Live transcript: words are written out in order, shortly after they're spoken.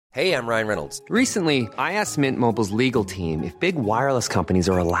Hey, I'm Ryan Reynolds. Recently, I asked Mint Mobile's legal team if big wireless companies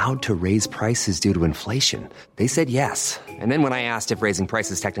are allowed to raise prices due to inflation. They said yes. And then when I asked if raising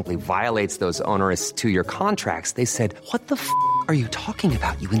prices technically violates those onerous two-year contracts, they said, "What the f*** are you talking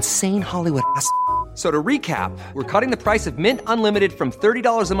about, you insane Hollywood ass?" So to recap, we're cutting the price of Mint Unlimited from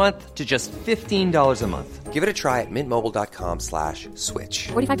 $30 a month to just $15 a month. Give it a try at mintmobile.com/switch.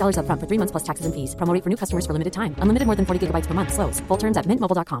 $45 up front for 3 months plus taxes and fees. Promo rate for new customers for limited time. Unlimited more than 40 gigabytes per month. Slows full terms at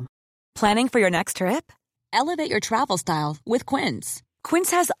mintmobile.com. Planning for your next trip? Elevate your travel style with Quince.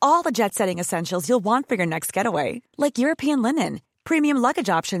 Quince has all the jet-setting essentials you'll want for your next getaway, like European linen, premium luggage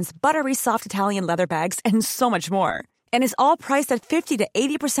options, buttery soft Italian leather bags, and so much more. And is all priced at 50 to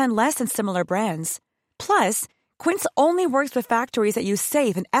 80% less than similar brands. Plus, Quince only works with factories that use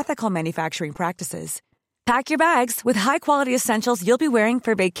safe and ethical manufacturing practices. Pack your bags with high-quality essentials you'll be wearing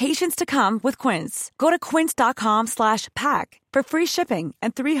for vacations to come with Quince. Go to quince.com/pack for free shipping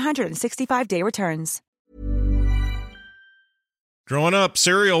and 365-day returns. Growing up,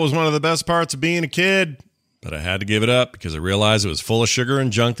 cereal was one of the best parts of being a kid, but I had to give it up because I realized it was full of sugar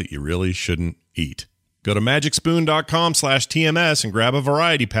and junk that you really shouldn't eat. Go to magicspoon.com/TMS and grab a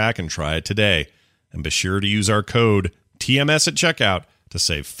variety pack and try it today. And be sure to use our code TMS at checkout to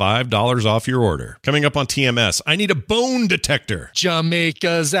save $5 off your order. Coming up on TMS, I need a bone detector.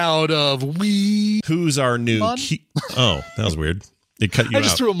 Jamaica's out of weed. Who's our new... Oh, that was weird. It cut you out. I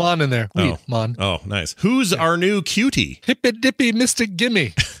just threw a mon in there. Weed, mon. Oh, nice. Who's our new cutie? Hippy dippy Mystic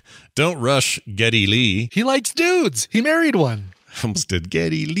Gimme. Don't rush Geddy Lee. He likes dudes. He married one. Almost did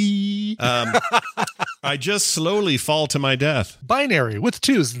Geddy Lee. I just slowly fall to my death. Binary with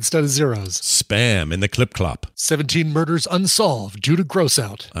 2s instead of 0s. Spam in the clip clop. 17 murders unsolved due to gross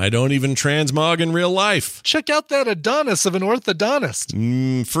out. I don't even transmog in real life. Check out that Adonis of an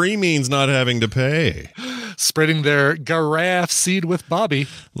orthodontist. Free means not having to pay. Spreading their giraffe seed with Bobby.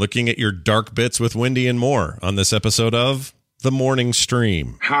 Looking at your dark bits with Wendy and more on this episode of The Morning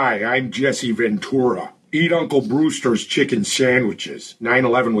Stream. Hi, I'm Jesse Ventura. Eat Uncle Brewster's chicken sandwiches.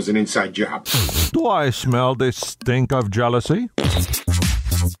 9/11 was an inside job. Do I smell the stink of jealousy?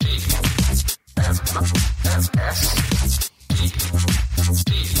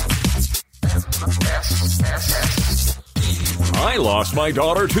 I lost my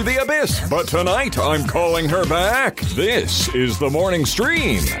daughter to the abyss, but tonight I'm calling her back. This is The Morning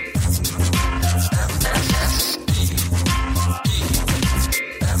Stream.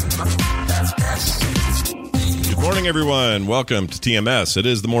 Good morning, everyone. Welcome to TMS. It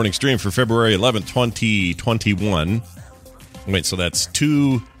is the morning stream for February 11th, 2021. Wait, so that's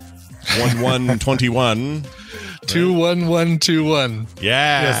 2/11/21. 2/11/21.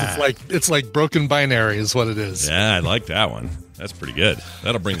 Yeah. Yes, it's like broken binary is what it is. Yeah, I like that one. That's pretty good.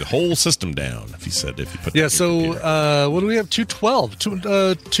 That'll bring the whole system down. If you put. Yeah. So what do we have? 2/12.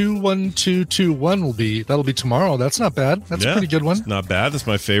 2/1/2/2/1 that'll be tomorrow. That's not bad. That's a pretty good one. Not bad. That's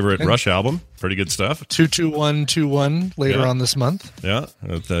my favorite Rush album. Pretty good stuff. 2/2/1/2/1 later on this month. Yeah,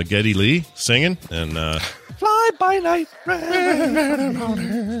 with Geddy Lee singing and fly by night,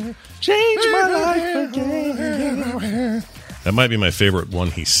 change my life again. That might be my favorite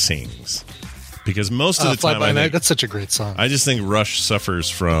one he sings. Because most of the Fly time, by Night, that's such a great song. I just think Rush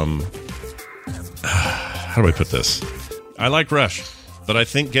suffers from. How do I put this? I like Rush, but I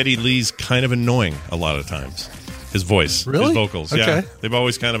think Geddy Lee's kind of annoying a lot of times. His voice, his vocals, yeah, they've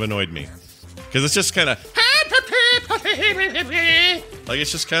always kind of annoyed me because it's just kind of like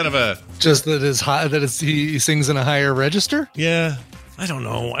it's just kind of a just that is high, that is he sings in a higher register. Yeah, I don't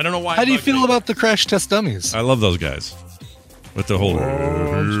know why. How do you feel about the Crash Test Dummies? I love those guys. With the whole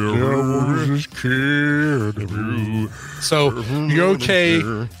so you're okay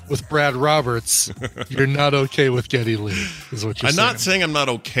with Brad Roberts, you're not okay with Geddy Lee, is what you're saying. I'm not saying I'm not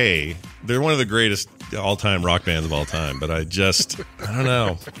okay. They're one of the greatest all-time rock bands of all time, but I don't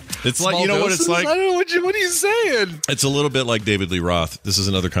know. It's Small like, you know doses? what it's like? I don't know what are you saying? It's a little bit like David Lee Roth. This is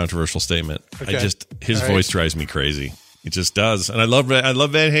another controversial statement. Okay. His voice drives me crazy. It just does. And I love Van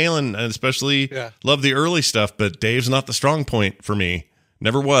Halen, and especially love the early stuff, but Dave's not the strong point for me.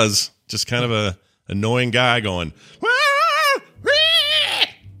 Never was. Just kind of a annoying guy going,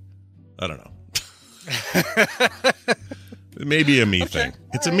 I don't know. It may be a me thing.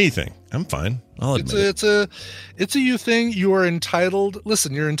 It's a me thing. I'm fine. I'll admit it's a you thing. You are entitled.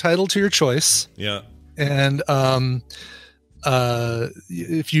 Listen, you're entitled to your choice. Yeah. And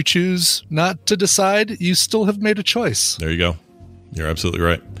if you choose not to decide, you still have made a choice. There you go. You're absolutely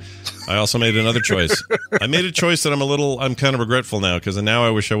right. I also made another choice. I made a choice that I'm kind of regretful now, because now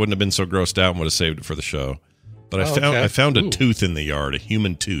I wish I wouldn't have been so grossed out and would have saved it for the show. But I found a tooth in the yard, a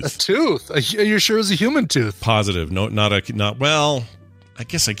human tooth. A tooth? You're sure it was a human tooth? Positive. No, not. Well, I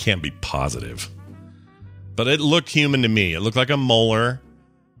guess I can't be positive. But it looked human to me. It looked like a molar.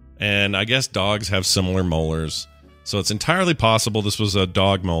 And I guess dogs have similar molars. So it's entirely possible this was a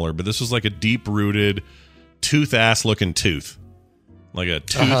dog molar, but this was like a deep-rooted, tooth-ass looking tooth. Like a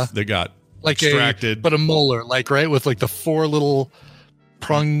tooth that got like extracted. But a molar, like, right? With like the 4 little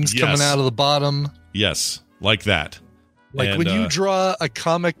prongs coming out of the bottom. Yes, like that. Like and, when you draw a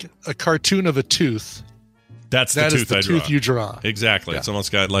cartoon of a tooth. That's the tooth I draw. Tooth you draw. Exactly. Yeah. It's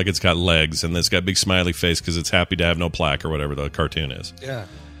almost got like it's got legs, and it's got a big smiley face because it's happy to have no plaque or whatever the cartoon is. Yeah.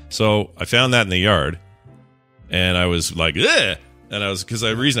 So I found that in the yard. And I was like, ugh! And I was, because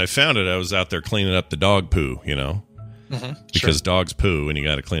the reason I found it, I was out there cleaning up the dog poo, you know, because dogs poo and you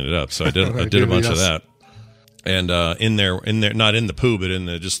got to clean it up. So I did a bunch of that. And in there, not in the poo, but in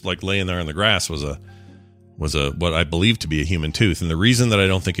the just like laying there on the grass was a what I believe to be a human tooth. And the reason that I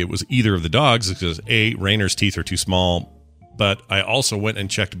don't think it was either of the dogs is because Rainer's teeth are too small, but I also went and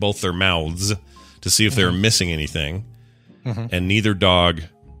checked both their mouths to see if they were missing anything, and neither dog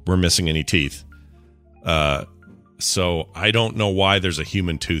were missing any teeth. So I don't know why there's a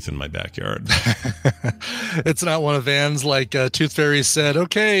human tooth in my backyard. It's not one of Van's like Tooth Fairy said,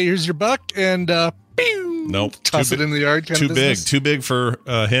 okay, here's your buck, and nope, toss it in the yard. Too big for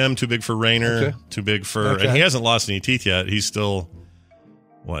him, too big for Rainer, too big for, and he hasn't lost any teeth yet. He's still,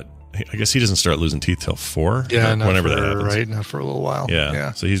 what? I guess he doesn't start losing teeth till 4. Yeah, whenever that happens. Right, not for a little while.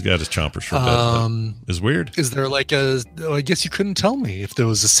 Yeah. So he's got his chompers for a bit. It's weird. Is there like I guess you couldn't tell me if there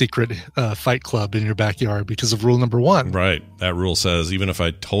was a secret fight club in your backyard because of rule number 1. Right. That rule says even if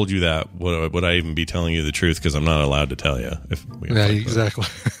I told you that, would I even be telling you the truth? Because I'm not allowed to tell you. Exactly.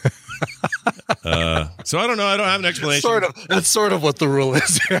 So I don't know. I don't have an explanation. That's sort of what the rule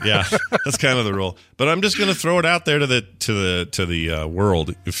is. Yeah, that's kind of the rule. But I'm just going to throw it out there to the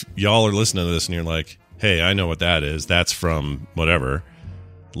world. If y'all are listening to this and you're like, "Hey, I know what that is. That's from whatever."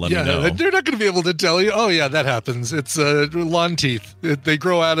 Let me know. They're not going to be able to tell you. Oh, yeah, that happens. It's lawn teeth. They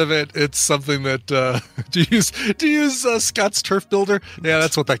grow out of it. It's something that do you use Scott's Turf Builder? Yeah,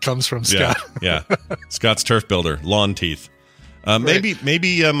 that's what that comes from, Scott. Yeah. Scott's Turf Builder, lawn teeth.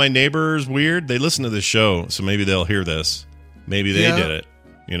 Maybe my neighbor's weird. They listen to this show, so maybe they'll hear this. Maybe they did it,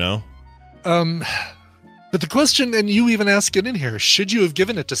 you know? But the question, and you even ask it in here, should you have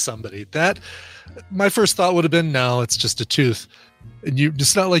given it to somebody? That, my first thought would have been, no, it's just a tooth. And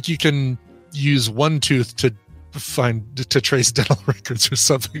it's not like you can use one tooth to trace dental records or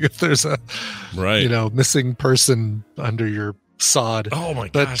something if there's a missing person under your sod. Oh my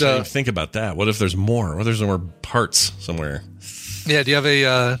gosh! I didn't even think about that. What if there's more? What if there's more parts somewhere? Yeah. Do you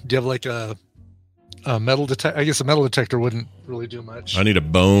have like a metal detector? I guess a metal detector wouldn't really do much. I need a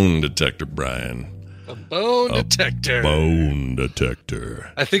bone detector, Brian. A bone detector. Bone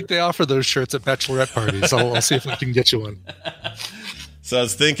detector. I think they offer those shirts at bachelorette parties. I'll see if I can get you one. So I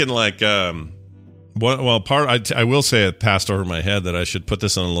was thinking like, I will say it passed over my head that I should put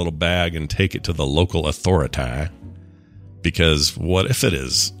this in a little bag and take it to the local authority. Because what if it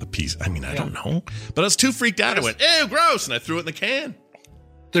is a piece? I mean, I don't know. But I was too freaked out. I went, ew, gross. And I threw it in the can.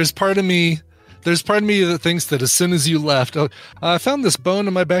 There's part of me that thinks that as soon as you left, I found this bone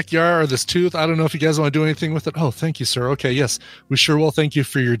in my backyard or this tooth. I don't know if you guys want to do anything with it. Oh, thank you, sir. Okay, yes, we sure will. Thank you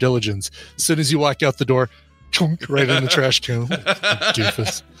for your diligence. As soon as you walk out the door, chunk, right in the trash can.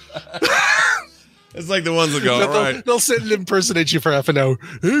 Doofus. It's like the ones that go, right. They'll sit and impersonate you for half an hour.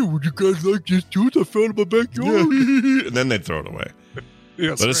 Hey, would you guys like this tooth I found in my backyard? And then they'd throw it away.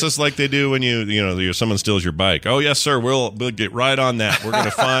 Yes, but it's just like they do when someone steals your bike. Oh, yes, sir. We'll get right on that. We're going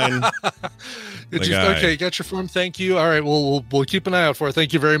to find the guy. Okay, got your form. Thank you. All right, we'll keep an eye out for it.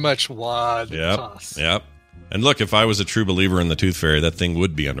 Thank you very much. Wad. Yep. And look, if I was a true believer in the Tooth Fairy, that thing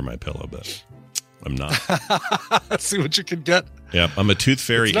would be under my pillow, but I'm not. Let's see what you can get. Yep, I'm a Tooth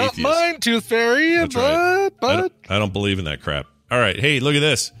Fairy atheist. Not mine, Tooth Fairy. That's right. I don't believe in that crap. All right, hey, look at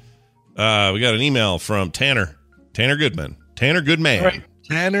this. We got an email from Tanner Goodman. Tanner Goodman. Right.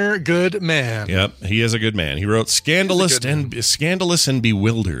 Tanner Goodman. Yep, he is a good man. He wrote scandalous and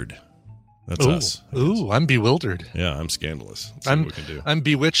bewildered. That's us. Ooh, I'm bewildered. Yeah, I'm scandalous. Let's see what we can do. I'm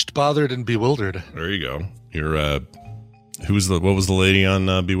bewitched, bothered, and bewildered. There you go. You're what was the lady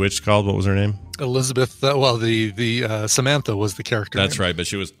on Bewitched called? What was her name? Elizabeth. The Samantha was the character. That's name. Right, but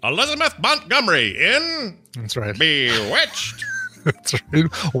she was Elizabeth Montgomery in. That's right. Bewitched. That's right.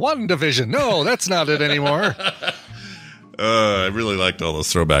 One division. No, that's not it anymore. I really liked all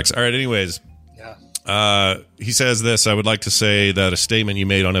those throwbacks. All right, anyways. Yeah. He says this. I would like to say that a statement you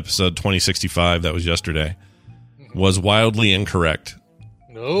made on episode 2065, that was yesterday, was wildly incorrect.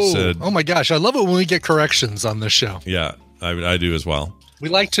 Oh my gosh. I love it when we get corrections on this show. Yeah, I do as well. We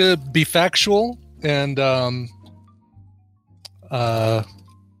like to be factual and I'm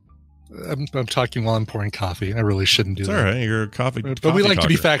talking while I'm pouring coffee. I really shouldn't do It's that. all right. You're a coffee. But we like talker. to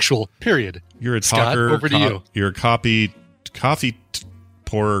be factual. Period. You're a Scott, talker. over to you. You're a coffee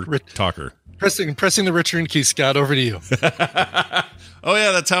pourer talker. Pressing the return key, Scott. Over to you. Oh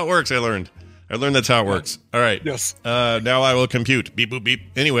yeah, that's how it works. I learned that's how it works. All right. Yes. Now I will compute. Beep boop beep.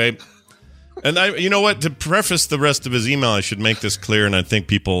 Anyway, and you know what? To preface the rest of his email, I should make this clear, and I think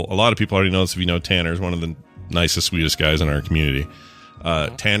a lot of people already know this. If you know Tanner, is one of the nicest, sweetest guys in our community.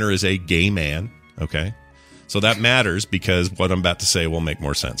 Tanner is a gay man. Okay, so that matters because what I'm about to say will make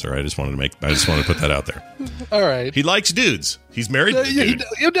more sense. All right, I just wanted to put that out there. All right. He likes dudes. He's married to a dude.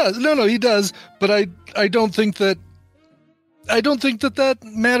 He does. No, he does. But I don't think that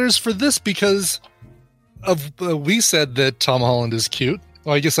matters for this because of we said that Tom Holland is cute.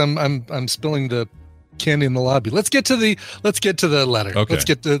 Well, I guess I'm spilling the candy in the lobby. Let's get to the letter. Okay. Let's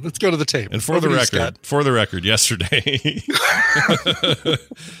go to the tape. And for the record, yesterday.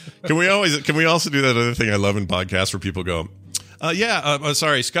 Can we also do that other thing I love in podcasts where people go,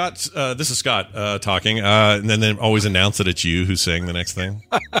 sorry, Scott, this is Scott talking, and then always announce that it's you who's saying the next thing.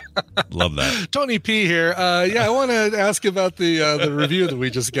 Love that. Tony P here. I want to ask about the review that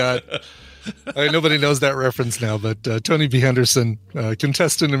we just got. Nobody knows that reference now, but Tony P. Henderson,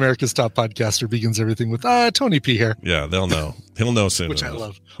 contestant America's Top Podcaster, begins everything with Tony P. here. Yeah, they'll know. He'll know soon. Which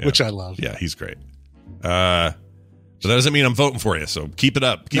enough. I love. Yeah, he's great. But that doesn't mean I'm voting for you, so keep it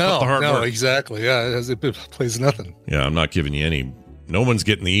up. Keep up the hard work. No, exactly. Yeah, it plays nothing. Yeah, I'm not giving you any. No one's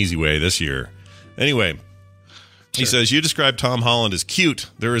getting the easy way this year. Anyway, he says, you describe Tom Holland as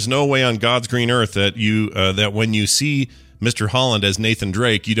cute. There is no way on God's green earth that that when you see Mr. Holland as Nathan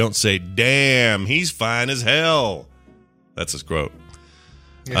Drake, you don't say, damn, he's fine as hell. That's his quote.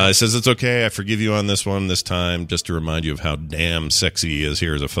 Yeah. He says, it's okay. I forgive you on this one this time, just to remind you of how damn sexy he is.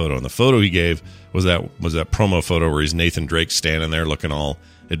 Here's a photo. And the photo he gave was that promo photo where he's Nathan Drake standing there looking all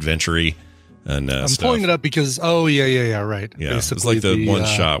adventure-y. And, I'm pulling it up because, right. Yeah, it's like the one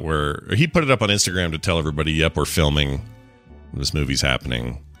shot where he put it up on Instagram to tell everybody, yep, we're filming. This movie's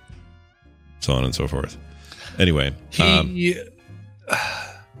happening. So on and so forth. Anyway,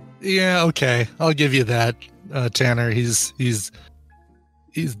 okay, I'll give you that, Tanner. He's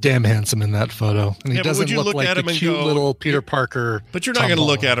damn handsome in that photo, and he doesn't look like the cute little Peter Parker. But you're not going to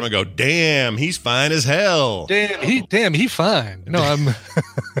look at him and go, "Damn, he's fine as hell." Damn, he fine. No, I'm.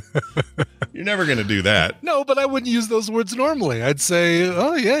 You're never going to do that. No, but I wouldn't use those words normally. I'd say,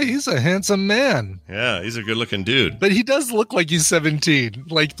 "Oh yeah, he's a handsome man." Yeah, he's a good-looking dude. But he does look like he's 17,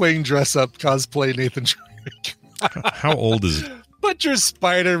 like playing dress-up cosplay Nathan Drake. How old is it? Put your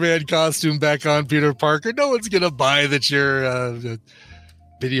Spider-Man costume back on, Peter Parker. No one's going to buy that you're a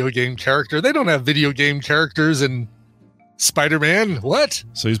video game character. They don't have video game characters in Spider-Man. What?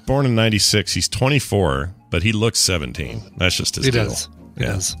 So he's born in 96. He's 24, but he looks 17. That's just his deal. He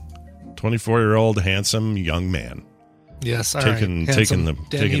does. 24-year-old handsome young man. Yes, taking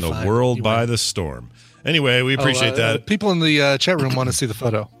the world by the storm. Anyway, we appreciate that. People in the chat room want to see the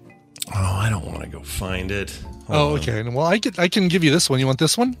photo. Oh, I don't want to go find it. Okay. Well, I can give you this one. You want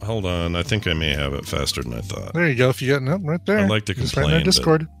this one? Hold on. I think I may have it faster than I thought. There you go. If you got right there. I'd like to complain. Right in our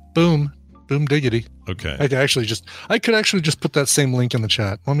Discord. Boom diggity. Okay. I could actually just put that same link in the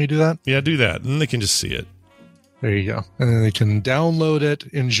chat. Want me to do that? Yeah, do that. And they can just see it. There you go. And then they can download it,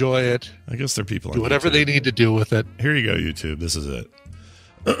 enjoy it. I guess they're people. Do whatever they need to do with it. Here you go, YouTube. This is it.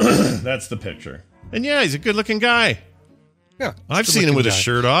 That's the picture. And yeah, he's a good-looking guy. Yeah, I've seen him with his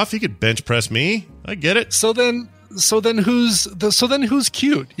shirt off. He could bench press me. I get it. So then who's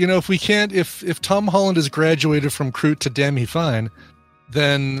cute? You know, if Tom Holland has graduated from Crute to damn he fine,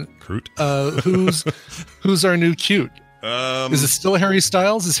 then Crute. Who's our new cute? Is it still Harry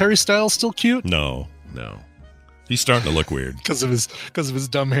Styles? Is Harry Styles still cute? No. He's starting to look weird because of his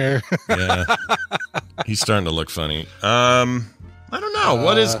dumb hair. Yeah, he's starting to look funny. I don't know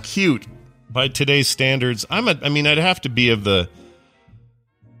what is cute by today's standards. I'd have to be of the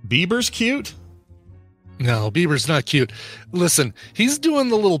Bieber's cute. No, Bieber's not cute. Listen, he's doing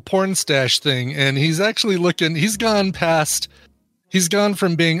the little porn stash thing, and he's actually looking. He's gone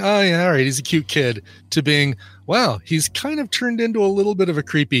from being, oh yeah, all right, he's a cute kid, to being, wow, he's kind of turned into a little bit of a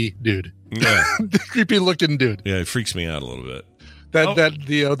creepy dude. Yeah, creepy looking dude. Yeah, it freaks me out a little bit.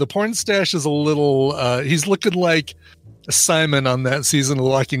 The porn stash is a little. He's looking like Simon on that season of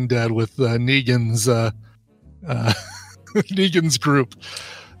Walking Dead with Negan's Negan's group.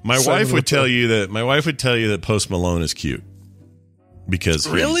 My wife would tell you that Post Malone is cute because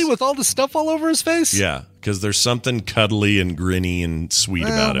really with all the stuff all over his face. Yeah, because there's something cuddly and grinny and sweet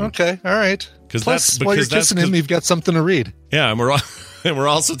about him. Okay, all right. While you're kissing him, you've got something to read. Yeah, and we're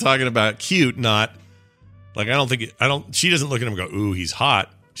also talking about cute, not Like, she doesn't look at him and go, ooh, he's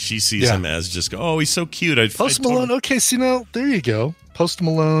hot. She sees him as just go, oh, he's so cute. Post Malone. Okay, so there you go. Post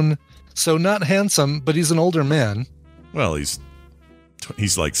Malone. So not handsome, but he's an older man. Well, he's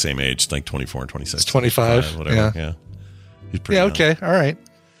like same age, like 24 and 26. 25. Whatever. Yeah. He's pretty young. Okay. All right.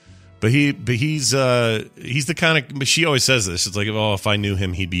 But he's the kind of, but she always says this. It's like, oh, if I knew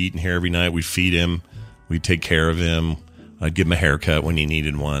him, he'd be eating here every night. We'd feed him. We'd take care of him. I'd give him a haircut when he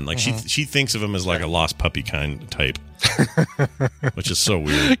needed one. Like she thinks of him as like a lost puppy kind of type, which is so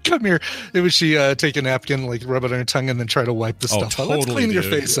weird. Come here. Would she take a napkin, like rub it on her tongue, and then try to wipe the stuff totally, out? Let's clean your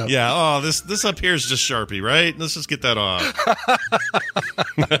face up. Yeah. Oh, this up here is just Sharpie, right? Let's just get that off.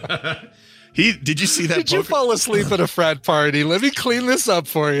 Did you see that? Did you fall asleep at a frat party? Let me clean this up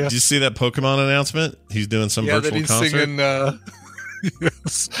for you. Did you see that Pokemon announcement? He's doing some virtual concert. Singing.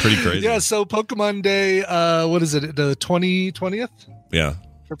 Yes. Pretty crazy. Yeah. So Pokemon Day. What is it? The 20th? Yeah.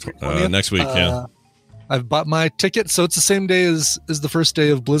 Next week. Yeah. I've bought my ticket, so it's the same day as the first day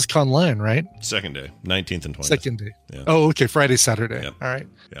of BlizzConline, right? Second day, 19th and 20th. Second day. Yeah. Oh, okay. Friday, Saturday. Yep. All right.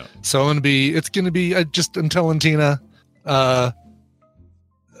 Yeah. So I'm telling Tina, I'm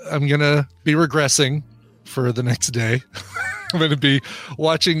going to be regressing for the next day. I'm going to be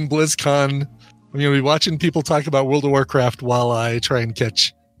watching BlizzCon. I'm going to be watching people talk about World of Warcraft while I try and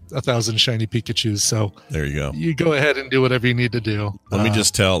catch 1,000 shiny Pikachus. So there you go. You go ahead and do whatever you need to do. Let me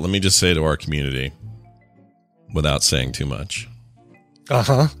just say to our community, without saying too much,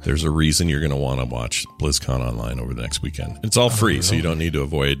 there's a reason you're going to want to watch BlizzCon online over the next weekend. It's all free, so you don't need to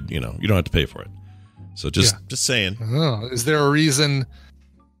avoid, you don't have to pay for it. So just saying. Is there a reason?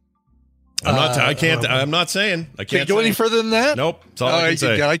 I'm not saying. I can't go any further than that. Nope. That's all I can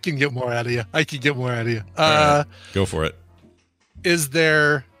say. I can get more out of you. Right, go for it. Is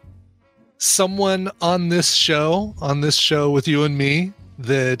there someone on this show with you and me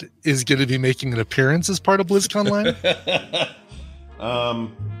that is going to be making an appearance as part of BlizzConline?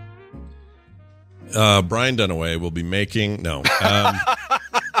 Brian Dunaway will be making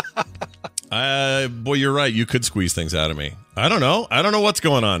boy, you're right. You could squeeze things out of me. I don't know what's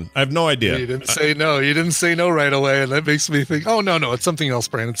going on. I have no idea. You didn't say no. You didn't say no right away, and that makes me think, oh, no, it's something else,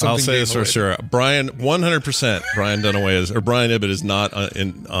 Brian. It's something. I'll say this for sure. Brian, 100%. Brian Dunaway or Brian Ibbett is not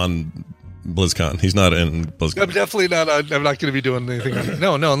on BlizzCon. He's not in BlizzCon. I'm definitely not. I'm not going to be doing anything.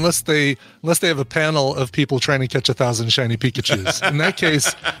 No, unless they have a panel of people trying to catch 1,000 shiny Pikachus. In that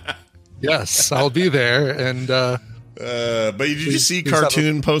case, yes, I'll be there. And but did you see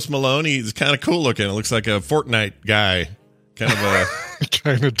cartoon Post Malone? He's kind of cool looking. It looks like a Fortnite guy. Kind of a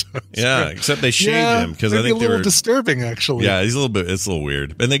kind of does. Yeah, right. Except they shaved him because I think they were disturbing. Actually, yeah, he's a little bit. It's a little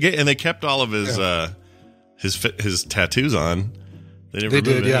weird. And they kept all of his tattoos on. They didn't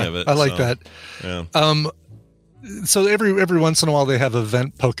remove any of it. I like that. Yeah. So every once in a while they have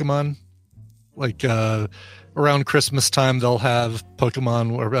event Pokemon, like around Christmas time they'll have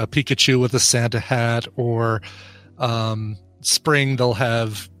Pokemon or Pikachu with a Santa hat, or spring they'll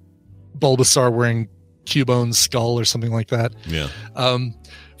have Bulbasaur wearing Cubone's skull or something like that. Yeah.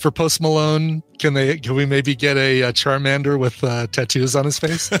 For Post Malone, can we maybe get a Charmander with tattoos on his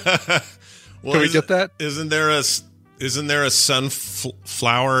face? Can we get that? Isn't there a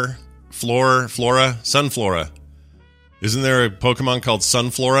Sunflora? Sunflora. Isn't there a Pokemon called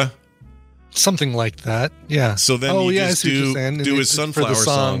Sunflora? Something like that. Yeah. So then do his Sunflower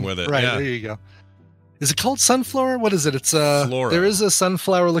song with it. Right, yeah. There you go. Is it called Sunflower? What is it? It's Flora. There is a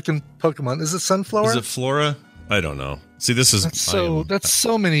sunflower-looking Pokemon. Is it Sunflower? Is it Flora? I don't know. See, that's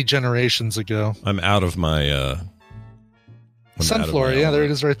so many generations ago. I'm out of my Sunflower. Yeah, there it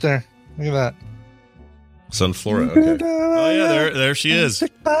is, right there. Look at that. Sunflora. Okay. Oh yeah, there she is.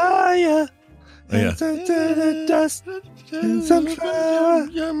 Oh yeah. Sunflower.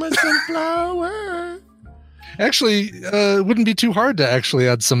 You're my sunflower. Actually, it wouldn't be too hard to actually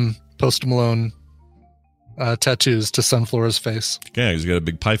add some Post Malone tattoos to Sunflora's face. Yeah, he's got a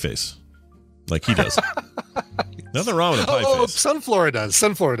big pie face, like he does. Nothing wrong with a pie face. Sunflora does.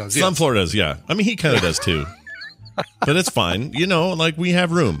 Yes. Sunflora does. Yeah, I mean he kind of does too. But it's fine. Like we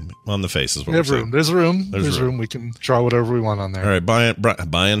have room on the face is what we have room. There's room. We can draw whatever we want on there. All right,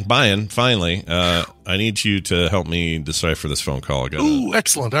 Brian, finally, I need you to help me decipher this phone call. Ooh,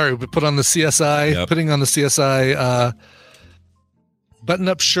 excellent. All right, we put on the CSI, putting on the CSI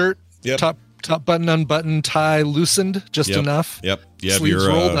button-up shirt, top button unbuttoned, tie loosened just enough. Yep. Sleeves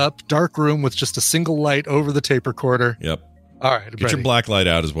rolled up, dark room with just a single light over the tape recorder. Yep. All right, get your black light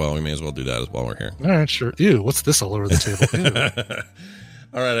out as well. We may as well do that while we're here. All right, sure. Ew, what's this all over the table?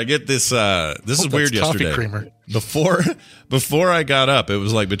 All right, I get this. This is weird. Yesterday, creamer. Before I got up, it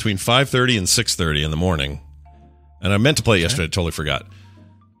was like between 5:30 and 6:30 in the morning, and I meant to play it yesterday. I totally forgot.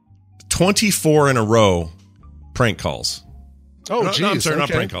 24 in a row prank calls. Oh, no, geez. No, I'm sorry, okay. not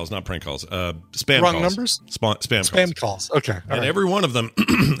prank calls. Spam Wrong calls. numbers? Spam calls. Okay. And every one of them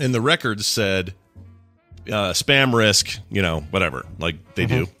in the records said spam risk, whatever, like they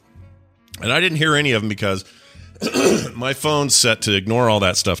do. And I didn't hear any of them because my phone's set to ignore all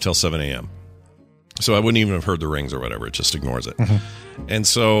that stuff till 7 a.m. So I wouldn't even have heard the rings or whatever. It just ignores it. And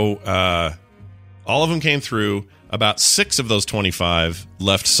so all of them came through. About 6 of those 25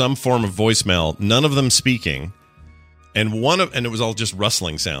 left some form of voicemail, none of them speaking. And it was all just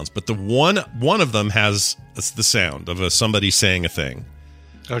rustling sounds. But the one of them has the sound of somebody saying a thing.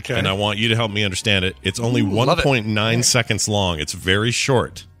 Okay. And I want you to help me understand it. It's only 1.9 seconds long. It's very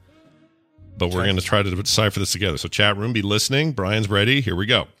short. But we're going to try to decipher this together. So chat room, be listening. Brian's ready. Here we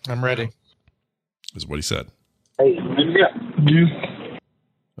go. I'm ready. This is what he said. Hey,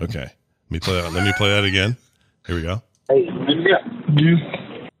 okay. Let me play that again. Here we go. Hey,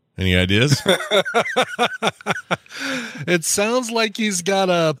 any ideas? It sounds like he's got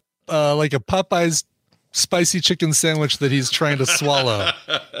a Popeye's spicy chicken sandwich that he's trying to swallow.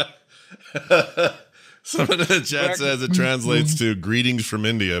 Someone in the chat says it translates to greetings from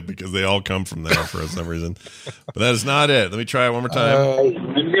India because they all come from there for some reason. But that is not it. Let me try it one more time.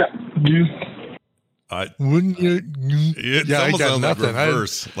 It almost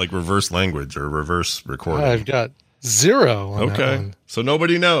sounds like reverse language or reverse recording. I've got 0 on okay. that one. So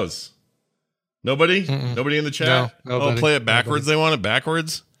nobody knows. Nobody? Nobody in the chat? No, nobody. Oh, play it backwards. They want it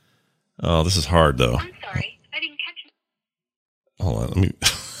backwards? Oh, this is hard though. I'm sorry. I didn't catch it. Hold on. Let me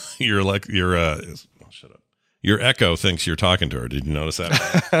shut up. Your Echo thinks you're talking to her. Did you notice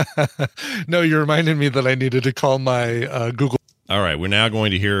that? No, you reminded me that I needed to call my Google. All right, we're now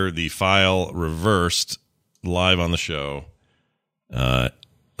going to hear the file reversed live on the show.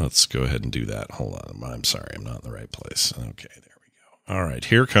 Let's go ahead and do that. Hold on. I'm sorry, I'm not in the right place. Okay, there we go. All right,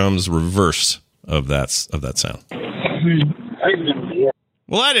 here comes reverse of that sound.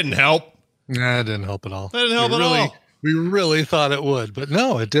 Well, that didn't help. Nah, it didn't help at all. That didn't help at all. We really thought it would, but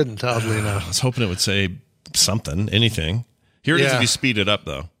no, it didn't, oddly enough. I was hoping it would say something, anything. Here it is if you speed it up,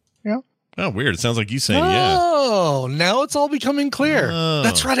 though. Yeah. Oh, weird. It sounds like you saying yeah. Oh, now it's all becoming clear. Oh.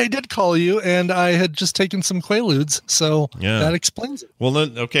 That's right. I did call you, and I had just taken some Quaaludes, so that explains it. Well,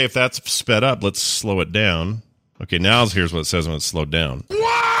 then, okay, if that's sped up, let's slow it down. Okay, now here's what it says when it's slowed down.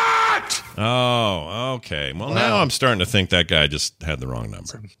 What? Oh, okay. Well, now I'm starting to think that guy just had the wrong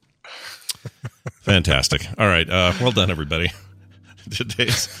number. Fantastic. All right. Well done, everybody.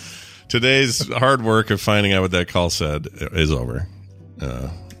 Today's hard work of finding out what that call said is over.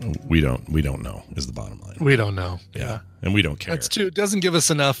 We don't know is the bottom line. We don't know. Yeah. And we don't care. That's too. It doesn't give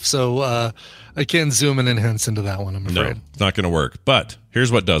us enough, so I can't zoom in and enhance into that one, I'm afraid. No, it's not going to work. But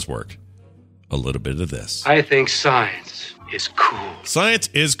here's what does work. A little bit of this. I think science is cool. Science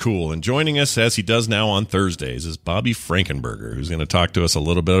is cool. And joining us, as he does now on Thursdays, is Bobby Frankenberger, who's going to talk to us a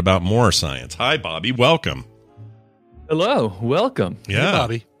little bit about more science. Hi, Bobby. Welcome. Hello. Welcome. Yeah. Hey,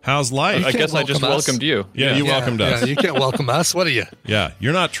 Bobby. How's life? I guess I just welcomed you. Yeah, you welcomed us. Yeah, you can't welcome us. What are you? Yeah,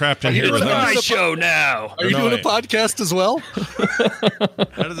 you're not trapped in here with my us. show now. Are you doing a podcast as well?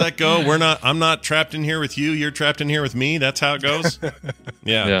 How does that go? I'm not trapped in here with you. You're trapped in here with me. That's how it goes.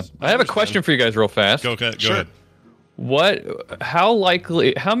 Yeah. I have a question for you guys real fast. Go ahead. How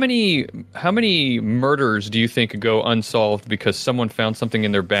many murders do you think go unsolved because someone found something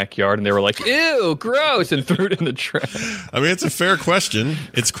in their backyard and they were like, ew, gross, and threw it in the trash? I mean, it's a fair question.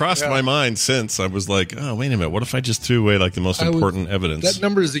 It's crossed my mind since. I was like, oh, wait a minute. What if I just threw away like the most important evidence? That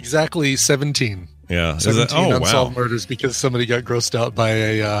number is exactly 17. Yeah. 17 unsolved murders because somebody got grossed out by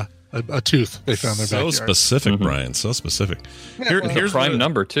a tooth they found in their backyard. So specific, Brian. So specific. Here's a prime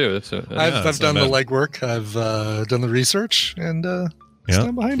number, too. I've done the legwork. I've done the research and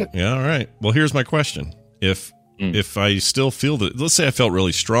stand behind it. Yeah, all right. Well, here's my question. If I still feel that, let's say I felt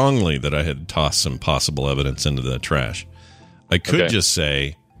really strongly that I had tossed some possible evidence into the trash, I could just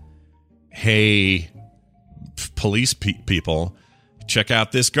say, hey, police people, check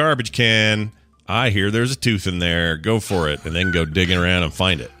out this garbage can. I hear there's a tooth in there. Go for it. And then go digging around and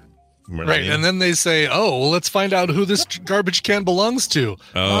find it. Right, and then they say, oh, well, let's find out who this garbage can belongs to.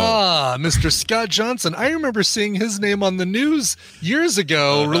 Mr. Scott Johnson. I remember seeing his name on the news years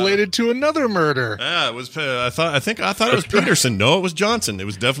ago related to another murder. Yeah, it was. I thought it was Peterson. No, it was Johnson. It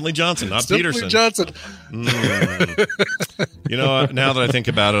was definitely Johnson, not Peterson. Johnson. You know, now that I think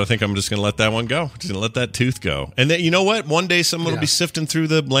about it, I think I'm just going to let that one go. Just going to let that tooth go. And then, you know what? One day someone will be sifting through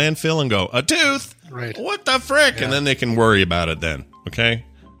the landfill and go, a tooth? Right. What the frick? Yeah. And then they can worry about it then. Okay?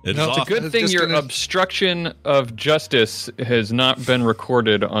 It's a good thing your obstruction of justice has not been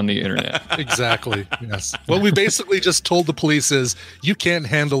recorded on the internet. Exactly. Yes. What we basically just told the police is, you can't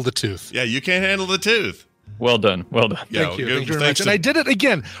handle the tooth. Yeah, you can't handle the tooth. Well done. Thank you very much. And I did it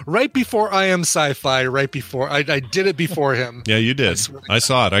again right before I Am Sci-Fi. Right before I did it before him. Yeah, you did. I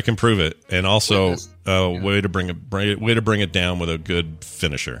saw it. I can prove it. And also, way to bring it down with a good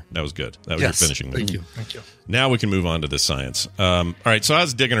finisher. That was good. That was your finishing move. Thank you. Now we can move on to the science. All right. So I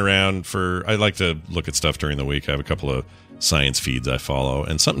was digging around I like to look at stuff during the week. I have a couple of science feeds I follow,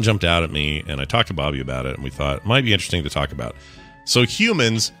 and something jumped out at me, and I talked to Bobby about it, and we thought it might be interesting to talk about. So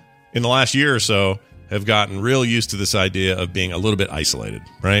humans in the last year or so have gotten real used to this idea of being a little bit isolated,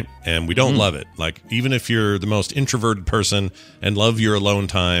 right? And we don't love it. Like, even if you're the most introverted person and love your alone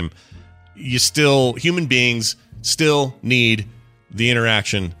time, human beings still need the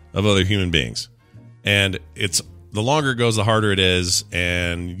interaction of other human beings. And the longer it goes, the harder it is.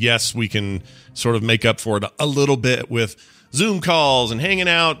 And yes, we can sort of make up for it a little bit with Zoom calls and hanging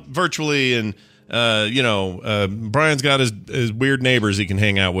out virtually, and Brian's got his weird neighbors he can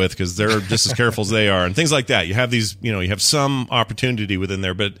hang out with because they're just as careful as they are, and things like that. You have these, you have some opportunity within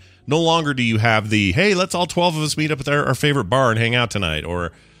there, but no longer do you have the, hey, let's all 12 of us meet up at our favorite bar and hang out tonight,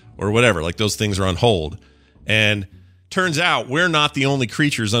 or whatever. Like, those things are on hold. And turns out we're not the only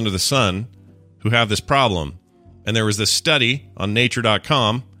creatures under the sun who have this problem. And there was this study on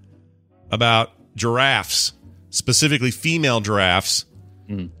nature.com about giraffes, specifically female giraffes.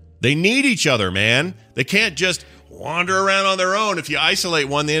 They need each other, man. They can't just wander around on their own. If you isolate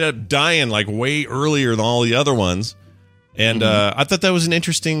one, they end up dying like way earlier than all the other ones. And I thought that was an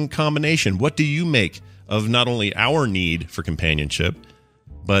interesting combination. What do you make of not only our need for companionship,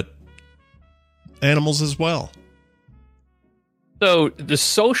 but animals as well? So the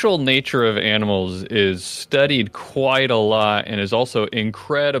social nature of animals is studied quite a lot and is also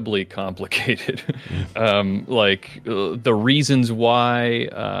incredibly complicated. The reasons why,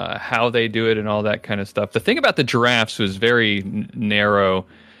 how they do it, and all that kind of stuff. The thing about the giraffes was very narrow,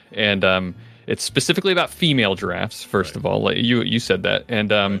 and it's specifically about female giraffes. First of all, like you said that,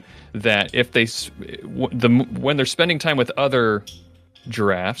 and that if when they're spending time with other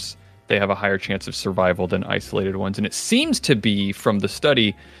giraffes, they have a higher chance of survival than isolated ones. And it seems to be, from the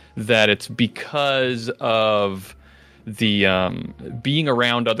study, that it's because of the being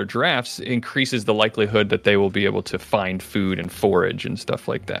around other giraffes increases the likelihood that they will be able to find food and forage and stuff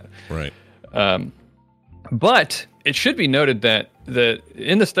like that. Right. But it should be noted that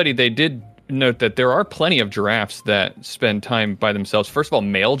in the study, they did note that there are plenty of giraffes that spend time by themselves. First of all,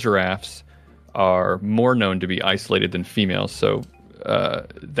 male giraffes are more known to be isolated than females. So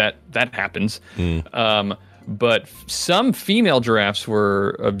that happens. But some female giraffes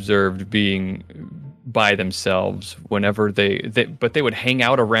were observed being by themselves whenever but they would hang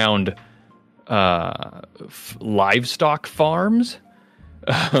out around livestock farms.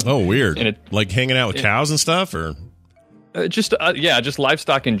 Oh, weird. Like hanging out with cows and stuff, or just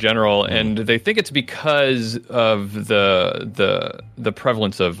livestock in general. And they think it's because of the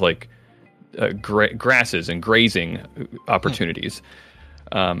prevalence of like grasses and grazing opportunities.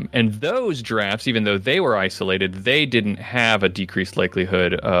 And those giraffes, even though they were isolated, they didn't have a decreased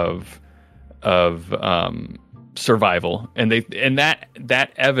likelihood of survival. And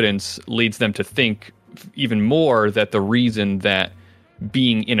that evidence leads them to think even more that the reason that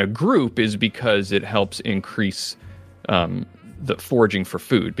being in a group is because it helps increase the foraging for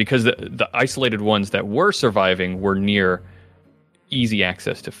food, because the isolated ones that were surviving were near easy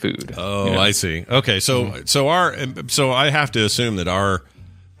access to food. Oh, I see. Okay, so I have to assume that our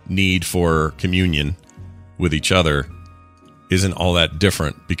need for communion with each other isn't all that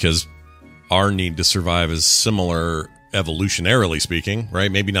different, because our need to survive is similar, evolutionarily speaking,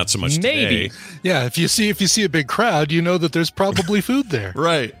 right? Maybe not so much today. Yeah, if you see a big crowd, you know that there's probably food there.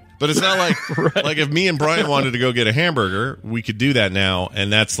 Right. But it's not like like if me and Brian wanted to go get a hamburger, we could do that now,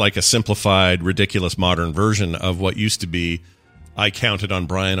 and that's like a simplified, ridiculous modern version of what used to be. I counted on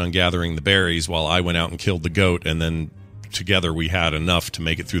Brian on gathering the berries while I went out and killed the goat, and then together we had enough to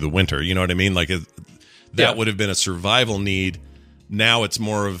make it through the winter. You know what I mean? Like that would have been a survival need. Now it's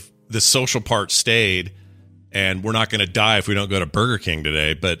more of the social part stayed, and we're not going to die if we don't go to Burger King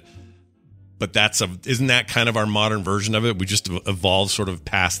today. But isn't that kind of our modern version of it? We just evolved sort of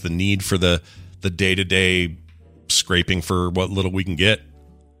past the need for the day-to-day scraping for what little we can get.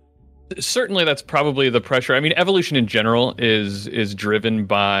 Certainly, that's probably the pressure. I mean, evolution in general is driven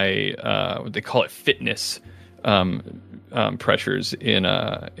by what they call it fitness pressures in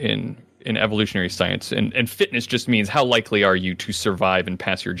evolutionary science, and fitness just means how likely are you to survive and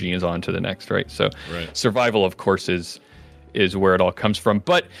pass your genes on to the next, right? So, survival, of course, is where it all comes from.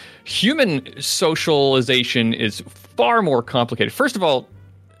 But human socialization is far more complicated. First of all,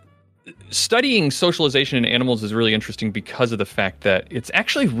 studying socialization in animals is really interesting because of the fact that it's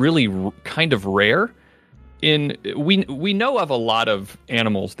actually really kind of rare we know of a lot of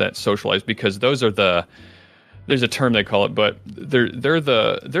animals that socialize because those are there's a term they call it, but they're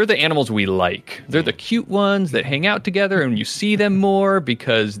the animals we like. They're the cute ones that hang out together and you see them more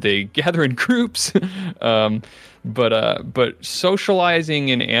because they gather in groups. But socializing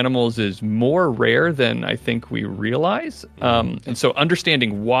in animals is more rare than I think we realize. And so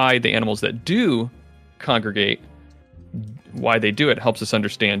understanding why the animals that do congregate, why they do it, helps us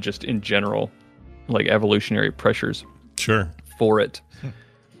understand just in general, like evolutionary pressures. Sure. For it.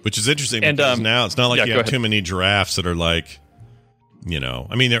 Which is interesting because now it's not like you have too many giraffes that are like,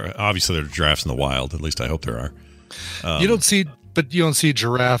 I mean, there are giraffes in the wild. At least I hope there are. You don't see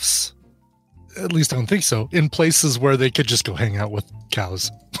giraffes, at least I don't think so, in places where they could just go hang out with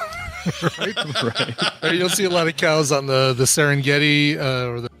cows. Right. You don't see a lot of cows on the Serengeti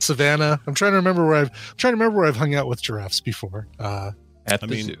or the savannah. I'm trying to remember where I've hung out with giraffes before. At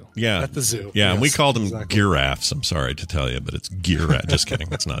the zoo. Yeah. At the zoo. Yeah, yes, and we called them giraffes. I'm sorry to tell you, but it's giraffe. Just kidding.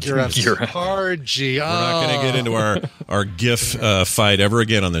 That's not true. Hard G. We're not going to get into our GIF fight ever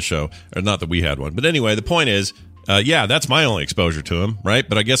again on this show. Or not that we had one. But anyway, the point is, that's my only exposure to them, right?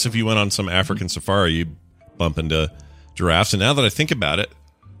 But I guess if you went on some African safari, you bump into giraffes. And now that I think about it,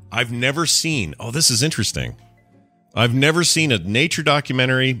 I've never seen, this is interesting. I've never seen a nature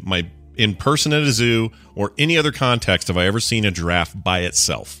documentary, in person at a zoo, or any other context have I ever seen a giraffe by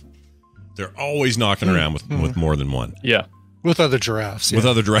itself. They're always knocking around with more than one. Yeah. With other giraffes. With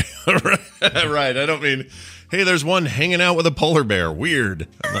other giraffes. Right. I don't mean, hey, there's one hanging out with a polar bear. Weird.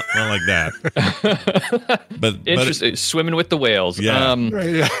 Not like that. But interesting. Swimming with the whales. Yeah.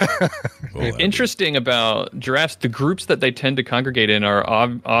 Interesting about giraffes, the groups that they tend to congregate in are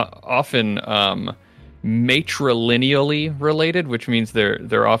often matrilineally related, which means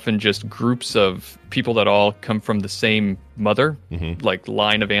they're often just groups of people that all come from the same mother, like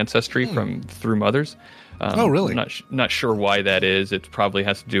line of ancestry through mothers. Really? Not sure why that is. It probably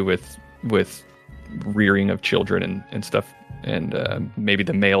has to do with rearing of children and stuff, and maybe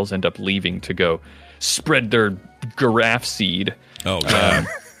the males end up leaving to go spread their giraffe seed. Oh God.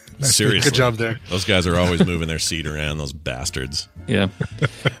 Seriously. Good job there. Those guys are always moving their seed around, those bastards. Yeah.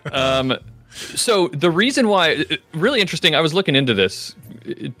 So the reason why, really interesting, I was looking into this,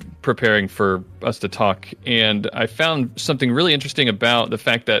 preparing for us to talk, and I found something really interesting about the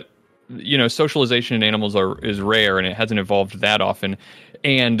fact that, socialization in animals is rare, and it hasn't evolved that often.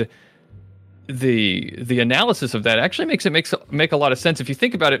 And the analysis of that actually makes a lot of sense. If you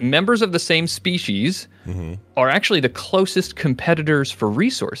think about it, members of the same species are actually the closest competitors for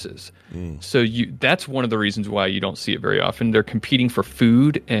resources. So that's one of the reasons why you don't see it very often. They're competing for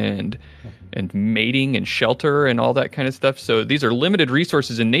food and mating and shelter and all that kind of stuff. So these are limited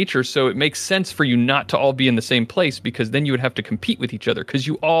resources in nature. So it makes sense for you not to all be in the same place, because then you would have to compete with each other because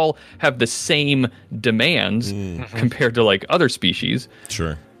you all have the same demands compared to like other species.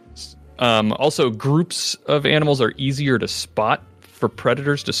 Sure. Also, groups of animals are easier to spot for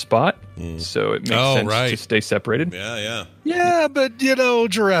predators to spot, so it makes sense to stay separated. Yeah, but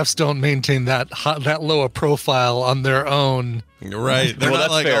giraffes don't maintain that low a profile on their own. Right. They're not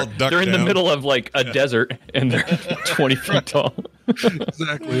like all ducked They're in the down. middle of like a desert and they're 20 feet tall.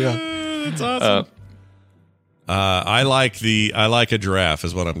 Exactly. Yeah. It's awesome. I like a giraffe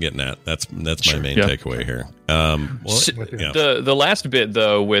is what I'm getting at. That's my main takeaway here. The last bit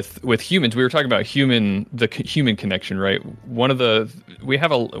though with humans, we were talking about the human connection, right? We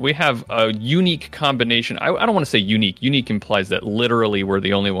have a unique combination. I don't want to say unique. Unique implies that literally we're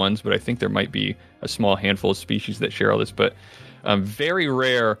the only ones, but I think there might be a small handful of species that share all this. But a very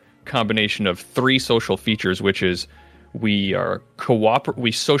rare combination of three social features, which is we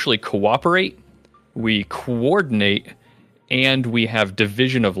socially cooperate, we coordinate, and we have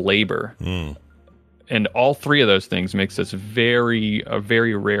division of labor. And all three of those things makes us a very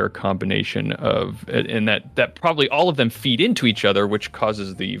rare combination of, and that probably all of them feed into each other, which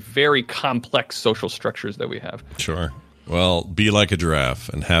causes the very complex social structures that we have. Sure. Well, be like a giraffe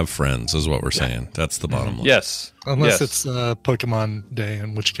and have friends is what we're saying. That's the bottom line. Yes. Unless it's Pokemon Day,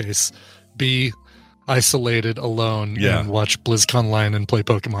 in which case be isolated alone and watch BlizzCon line and play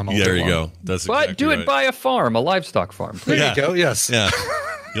Pokemon all day There you long. go. That's but exactly do right. it by a farm, a livestock farm. There you go. Yes. Yeah.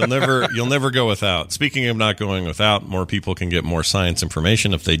 You'll never go without. Speaking of not going without, more people can get more science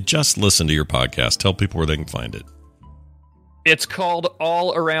information if they just listen to your podcast. Tell people where they can find it. It's called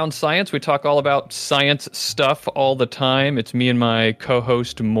All Around Science. We talk all about science stuff all the time. It's me and my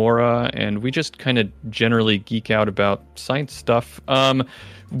co-host Maura, and we just kind of generally geek out about science stuff.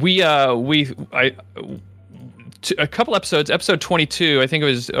 A couple episodes, episode 22, I think it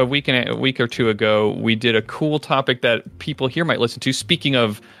was a week or two ago, we did a cool topic that people here might listen to. Speaking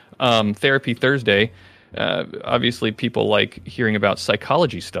of Therapy Thursday, obviously people like hearing about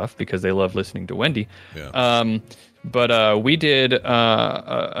psychology stuff because they love listening to Wendy. Yeah. But we did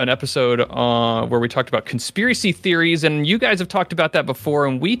an episode where we talked about conspiracy theories, and you guys have talked about that before,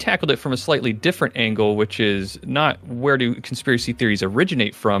 and we tackled it from a slightly different angle, which is not where do conspiracy theories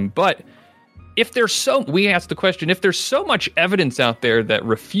originate from, but we asked the question, if there's so much evidence out there that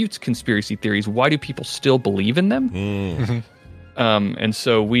refutes conspiracy theories, why do people still believe in them? Mm-hmm. And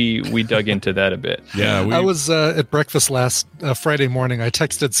so we dug into that a bit. Yeah, I was at breakfast last Friday morning. I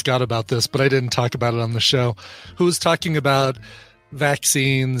texted Scott about this, but I didn't talk about it on the show. Who was talking about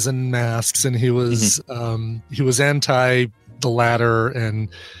vaccines and masks, and he was anti the latter and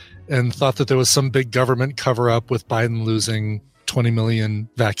thought that there was some big government cover up with Biden losing 20 million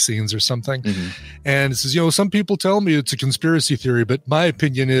vaccines or something. And it says, some people tell me it's a conspiracy theory, but my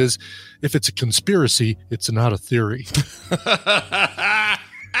opinion is if it's a conspiracy, it's not a theory. I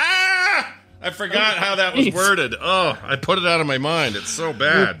forgot how that was worded. Oh, I put it out of my mind. It's so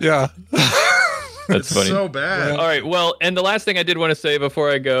bad. Yeah. That's funny. So bad. All right. Well, and the last thing I did want to say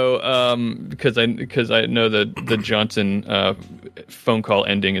before I go, because I know that the Johnson phone call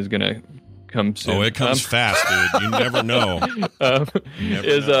ending is going to come soon. Oh, it comes fast, dude. You never know.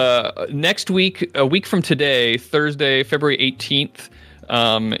 Next week, a week from today, Thursday, February 18th,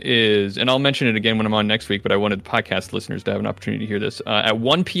 and I'll mention it again when I'm on next week, but I wanted podcast listeners to have an opportunity to hear this. At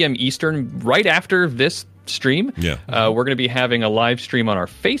 1 p.m. Eastern, right after this stream, we're going to be having a live stream on our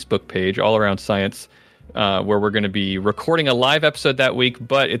Facebook page, All Around Science, where we're going to be recording a live episode that week,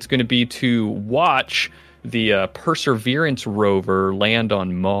 but it's going to be to watch the Perseverance rover land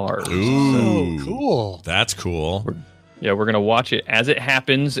on Mars. Ooh, cool. That's cool. We're going to watch it as it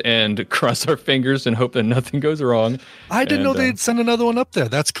happens and cross our fingers and hope that nothing goes wrong. I didn't know they'd send another one up there.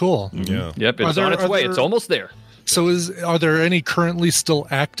 That's cool. Yeah. Yep, it's on its way. It's almost there. So are there any currently still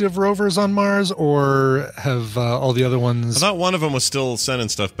active rovers on Mars, or have all the other ones... I thought one of them was still sending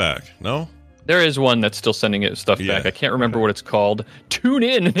stuff back. No? There is one that's still sending it stuff back. I can't remember what it's called. Tune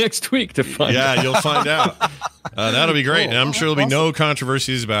in next week to find out. Yeah, you'll find out. That'll be great. And I'm sure there'll be no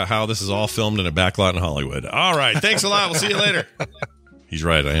controversies about how this is all filmed in a backlot in Hollywood. All right. Thanks a lot. We'll see you later. He's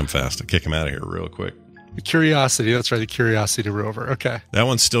right. I am fast. I'll kick him out of here real quick. The Curiosity. That's right. The Curiosity rover. Okay. That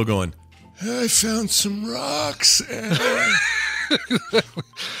one's still going, I found some rocks.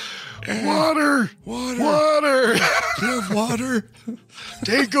 Water. Do you have water?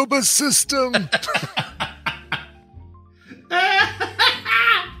 Dagobah system.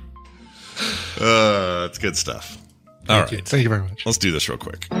 It's good stuff. All right. Thank you very much. Let's do this real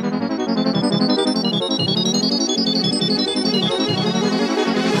quick.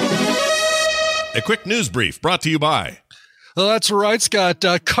 A quick news brief brought to you by... Well, that's right, Scott.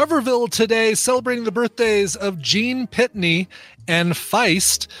 Coverville today celebrating the birthdays of Gene Pitney and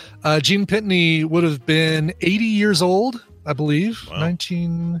Feist. Gene Pitney would have been 80 years old, I believe.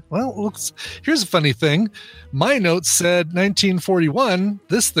 Wow. Here's a funny thing. My notes said 1941.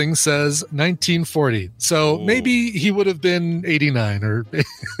 This thing says 1940. So maybe he would have been 89 or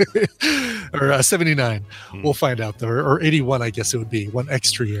 79. We'll find out, though. Or 81, I guess it would be. One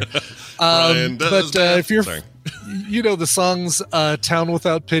extra year. But if you're... You know the songs Town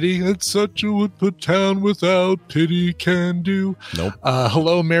Without Pity? It's such a what Town Without Pity can do. Nope.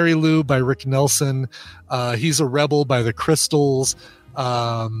 Hello, Mary Lou by Rick Nelson. He's a Rebel by the Crystals.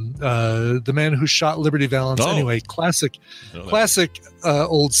 The Man Who Shot Liberty Valance. Anyway, classic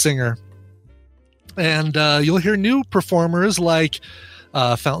old singer. And you'll hear new performers like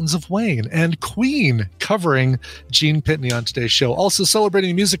Fountains of Wayne and Queen covering Gene Pitney on today's show. Also celebrating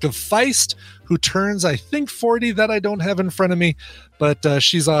the music of Feist, who turns, I think, 40. That I don't have in front of me, but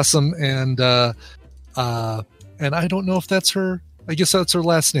she's awesome. And I don't know if that's her. I guess that's her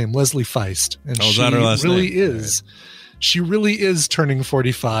last name, Leslie Feist. And is that her last name? Is. She really is turning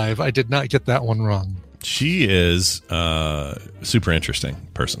 45. I did not get that one wrong. She is a super interesting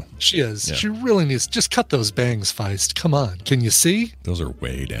person. She is. Yeah. She really needs... Just cut those bangs, Feist. Come on. Can you see? Those are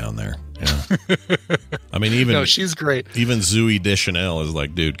way down there. Yeah. I mean, even... No, she's great. Even Zooey Deschanel is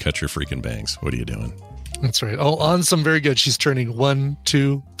like, dude, cut your freaking bangs. What are you doing? That's right. Oh, on some very good. She's turning 1,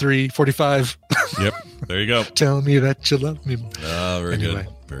 2, 3, 45. Yep. There you go. Tell me that you love me. Very good.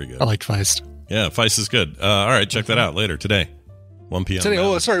 Very good. I like Feist. Yeah, Feist is good. All right, check that out later today. 1 p.m.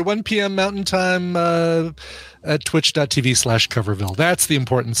 Today, 1 p.m. Mountain Time at twitch.tv/Coverville. That's the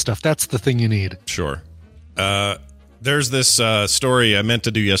important stuff. That's the thing you need. Sure. There's this story I meant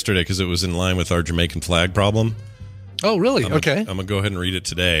to do yesterday because it was in line with our Jamaican flag problem. Oh, really? Okay. I'm going to go ahead and read it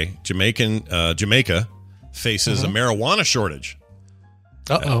today. Jamaica faces a marijuana shortage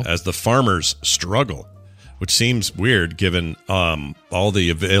as the farmers struggle which seems weird given all the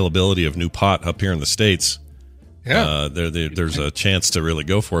availability of new pot up here in the States. Yeah, there's a chance to really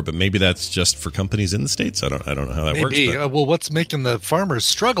go for it, but maybe that's just for companies in the States. I don't know how that works. Well, what's making the farmers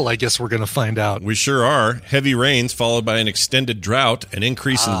struggle? I guess we're going to find out. We sure are. Heavy rains followed by an extended drought, an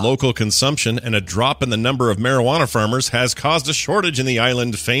increase in local consumption, and a drop in the number of marijuana farmers has caused a shortage in the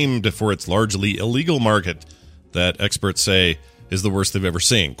island famed for its largely illegal market that experts say is the worst they've ever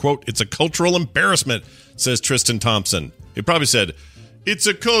seen. Quote, "It's a cultural embarrassment," says Tristan Thompson. He probably said, "It's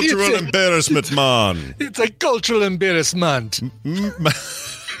a cultural embarrassment, man. It's a cultural embarrassment."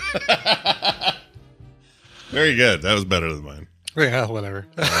 Very good. That was better than mine. Yeah, whatever.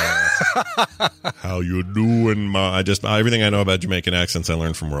 How you doing, ma? Everything I know about Jamaican accents I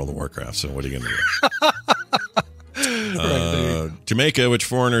learned from World of Warcraft, so what are you going to do? Jamaica, which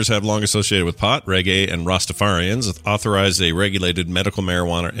foreigners have long associated with pot, reggae, and Rastafarians, authorized a regulated medical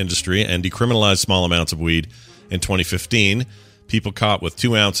marijuana industry and decriminalized small amounts of weed in 2015. People caught with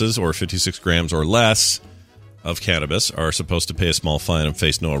 2 ounces or 56 grams or less of cannabis are supposed to pay a small fine and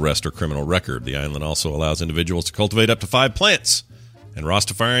face no arrest or criminal record. The island also allows individuals to cultivate up to 5 plants. And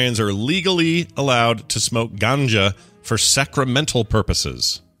Rastafarians are legally allowed to smoke ganja for sacramental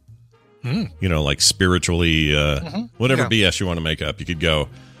purposes. You know, like spiritually, whatever BS you want to make up. You could go,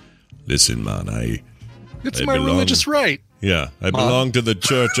 "Listen, man, It's my religious right. Yeah, I belong to the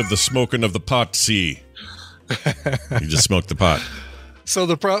Church of the Smoking of the Pot Sea." You just smoke the pot. So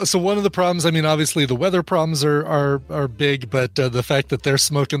one of the problems, I mean, obviously the weather problems are big, but the fact that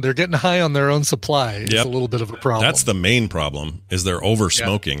they're getting high on their own supply is a little bit of a problem. That's the main problem, is they're over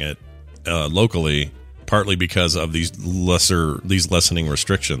smoking it locally, partly because of these lessening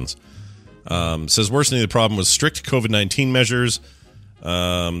restrictions. Says worsening the problem was strict COVID-19 measures.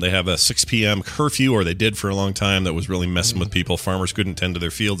 They have a 6 p.m. curfew, or they did for a long time, that was really messing with people. Farmers couldn't tend to their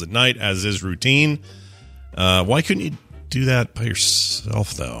fields at night, as is routine. Why couldn't you do that by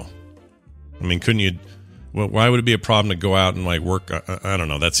yourself, though? I mean, couldn't you? Well, why would it be a problem to go out and like work? I don't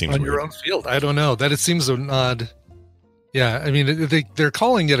know. That seems on weird. Your own field. I don't know. That it seems an odd. Yeah, I mean, they're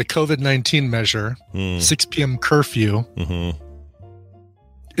calling it a COVID-19 measure, 6 p.m. curfew. Mm-hmm.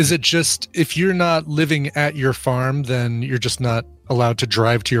 Is it just if you're not living at your farm, then you're just not allowed to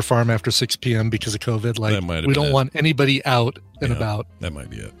drive to your farm after 6 p.m. because of COVID? Like, we don't want anybody out and about. That might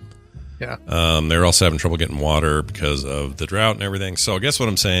be it. Yeah. They're also having trouble getting water because of the drought and everything. So I guess what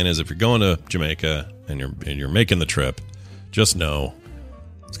I'm saying is, if you're going to Jamaica and you're making the trip, just know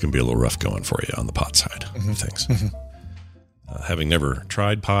it's going to be a little rough going for you on the pot side of things. Having never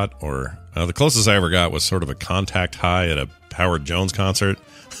tried pot, or the closest I ever got was sort of a contact high at a Howard Jones concert.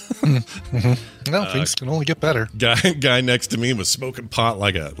 No, things can only get better. Guy next to me was smoking pot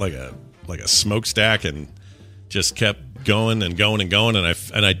like a smokestack, and just kept going and going and going,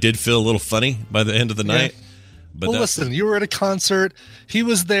 and I did feel a little funny by the end of the night. But listen, you were at a concert. He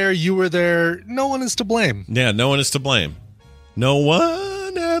was there. You were there. No one is to blame. Yeah, no one is to blame. No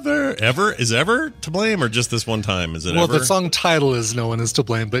one ever is ever to blame, or just this one time? Is it well, ever? The song title is "No One Is to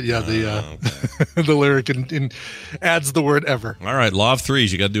Blame," but yeah, the the lyric adds the word "ever." All right, law of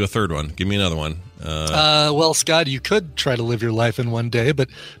threes. You got to do a third one. Give me another one. Well, Scott, you could try to live your life in one day, but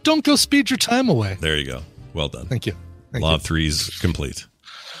don't go speed your time away. There you go. Well done. Thank you. Law of threes complete.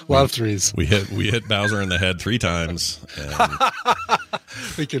 Law of threes. We hit Bowser in the head 3 times. And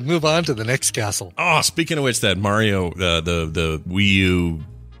we can move on to the next castle. Oh, speaking of which, that Mario, the Wii U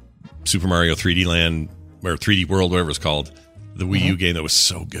Super Mario 3D Land, or 3D World, whatever it's called, the Wii U game that was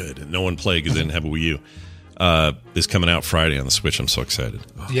so good and no one played because they didn't have a Wii U, is coming out Friday on the Switch. I'm so excited.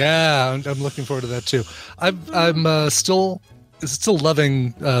 Yeah, I'm looking forward to that too. I'm still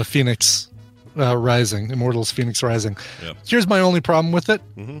loving Phoenix Rising, Immortals Phoenix Rising. Yep. Here's my only problem with it.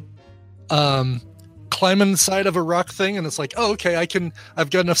 Climbing the side of a rock thing, and it's like, oh, okay, I've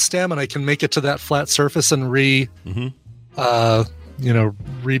got enough stamina, I can make it to that flat surface and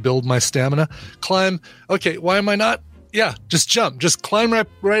rebuild my stamina. Climb. Okay, why am I not? Yeah, just jump. Just climb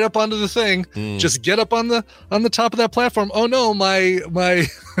right up onto the thing. Just get up on the top of that platform. Oh no, my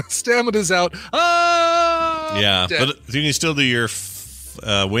stamina's out. Ah! Yeah, dead. But then you still do your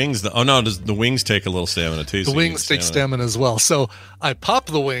wings. Does the wings take a little stamina too? The wings take stamina as well. So I pop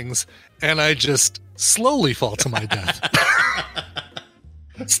the wings and I just slowly fall to my death.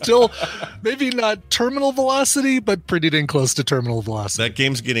 Still, maybe not terminal velocity, but pretty dang close to terminal velocity. That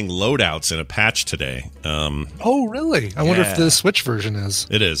game's getting loadouts in a patch today. Oh, really? I wonder if the Switch version is.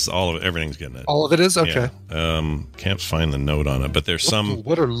 It is. Everything's getting it. All of it is? Okay. Yeah. Can't find the note on it, but there's some.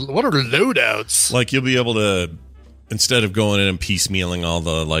 What are loadouts? Like, you'll be able to, instead of going in and piecemealing all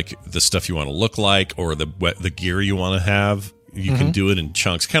the stuff you want to look like or the gear you want to have, you can do it in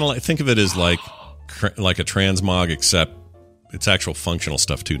chunks. Kind of like, think of it as like like a transmog, except it's actual functional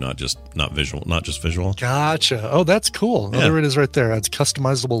stuff too, not just visual. Gotcha. Oh, that's cool. Oh, there it is right there. It's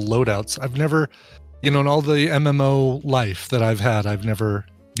customizable loadouts. I've never, in all the MMO life that I've had,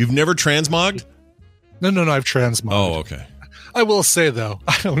 You've never transmogged? No, I've transmogged. Oh, okay. I will say, though,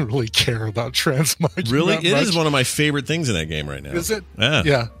 I don't really care about transmogging. Really? It is one of my favorite things in that game right now. Is it? Yeah.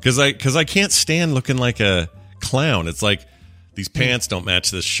 Yeah. Because I can't stand looking like a clown. It's like these pants don't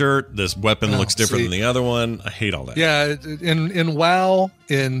match this shirt. This weapon looks different than the other one. I hate all that. Yeah. In WoW,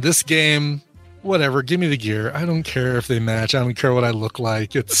 in this game, whatever, give me the gear. I don't care if they match. I don't care what I look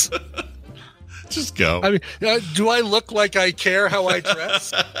like. It's... Just go. I mean, do I look like I care how I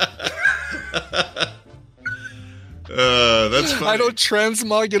dress? That's funny. I don't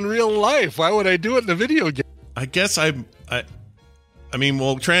transmog in real life. Why would I do it in a video game? I guess I mean,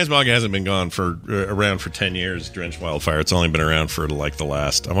 transmog hasn't been around for 10 years. Drenched Wildfire. It's only been around for like the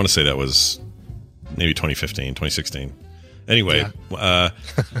last. I want to say that was maybe 2015, 2016. Anyway,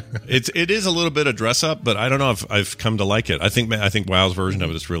 it is a little bit of dress up, but I don't know if I've come to like it. I think WoW's version of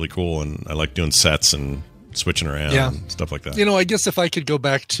it is really cool, and I like doing sets and switching around and stuff like that. I guess if I could go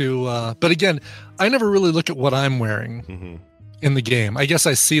back to, but again, I never really look at what I'm wearing in the game. I guess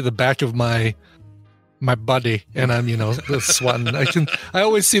I see the back of my body, and I'm sweating. I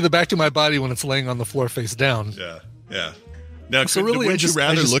always see the back of my body when it's laying on the floor face down. Yeah. Now, so really, would you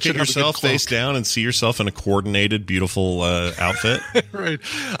rather look at yourself face down and see yourself in a coordinated, beautiful outfit? Right.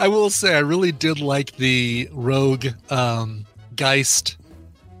 I will say I really did like the Rogue Geist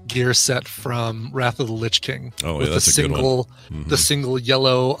gear set from Wrath of the Lich King. Oh, yeah, that's a good one. The single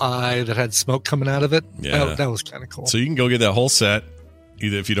yellow eye that had smoke coming out of it. Yeah. That was kind of cool. So you can go get that whole set.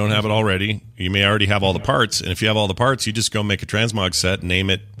 Either if you don't have it already, you may already have all the parts. And if you have all the parts, you just go make a transmog set, name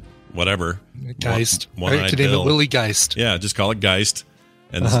it whatever. Geist. I could name it Willie Geist. Yeah, just call it Geist.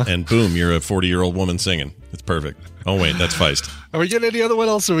 And boom, you're a 40-year-old woman singing. It's perfect. Oh, wait, that's Feist. Are we getting any other? What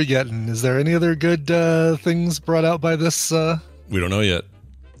else are we getting? Is there any other good things brought out by this? We don't know yet.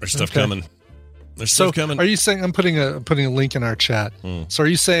 There's stuff coming. There's stuff coming. Are you saying I'm putting a link in our chat? So are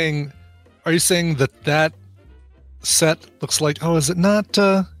you saying that set looks like? Oh, is it not?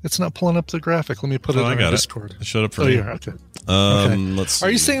 It's not pulling up the graphic. Let me put it in our Discord. It showed up for me. Yeah, okay. Let's see.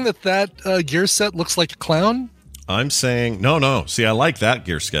 Are you saying that gear set looks like a clown? I'm saying no. See, I like that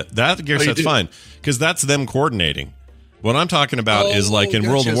gear set. That gear set's fine because that's them coordinating. What I'm talking about is like in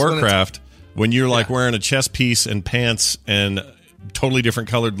World of Warcraft when you're like wearing a chest piece and pants and totally different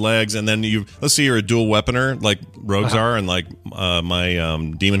colored legs, and then let's say you're a dual weaponer like rogues are, and like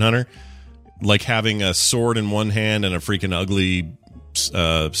my demon hunter, like having a sword in one hand and a freaking ugly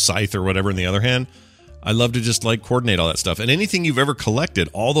scythe or whatever in the other hand. I love to just like coordinate all that stuff, and anything you've ever collected,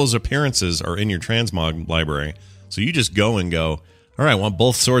 all those appearances are in your transmog library. So you just go and go, all right, I want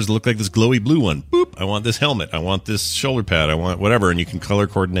both swords to look like this glowy blue one. Boop. I want this helmet. I want this shoulder pad. I want whatever, and you can color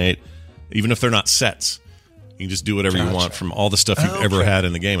coordinate, even if they're not sets. You can just do whatever you want from all the stuff you've ever had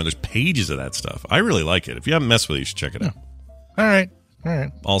in the game, and there's pages of that stuff. I really like it. If you haven't messed with it, you should check it out. All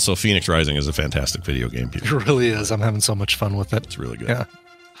right. Also, Phoenix Rising is a fantastic video game. It really is. I'm having so much fun with it. It's really good. Yeah.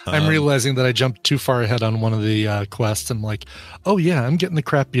 I'm realizing that I jumped too far ahead on one of the quests. I'm like, oh yeah, I'm getting the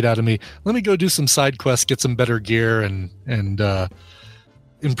crap beat out of me. Let me go do some side quests, get some better gear, and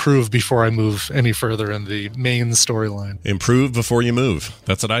improve before I move any further in the main storyline. Improve before you move.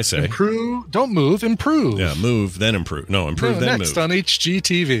 That's what I say. Improve. Don't move. Improve. Yeah, move then improve. No, improve then next move. On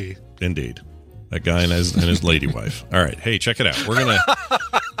HGTV. Indeed. That guy and his lady wife. All right, hey, check it out.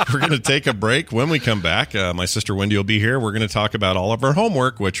 We're gonna take a break. When we come back, my sister Wendy will be here. We're gonna talk about all of our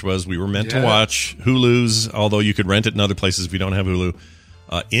homework, which was we were meant to watch Hulu's, although you could rent it in other places if you don't have Hulu.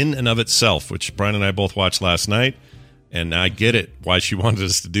 In and of itself, which Brian and I both watched last night, and I get it why she wanted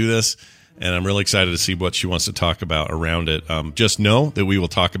us to do this, and I'm really excited to see what she wants to talk about around it. Just know that we will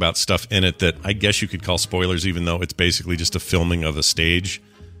talk about stuff in it that I guess you could call spoilers, even though it's basically just a filming of a stage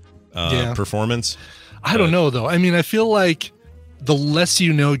performance. I don't know, though. I mean, I feel like the less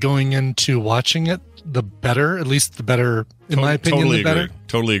you know going into watching it, the better. At least the better, in my opinion, the better.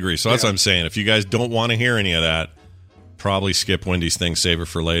 Totally agree. So that's what I'm saying. If you guys don't want to hear any of that, probably skip Wendy's thing, save it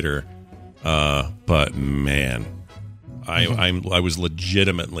for later. But man, I was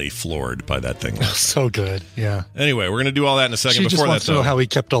legitimately floored by that thing. So good, yeah. Anyway, we're gonna do all that in a second. She just wants to know how he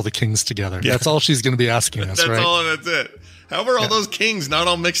kept all the kings together. Yeah. That's all she's going to be asking us, right? That's it. How were all those kings not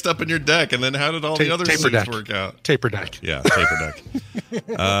all mixed up in your deck? And then how did all the other things work out? Taper deck. Yeah, taper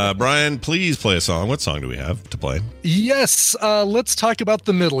deck. Brian, please play a song. What song do we have to play? Yes, let's talk about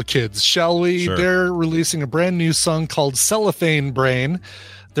the Middle Kids, shall we? Sure. They're releasing a brand new song called Cellophane Brain.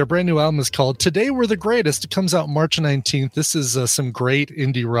 Their brand new album is called Today We're the Greatest. It comes out March 19th. This is some great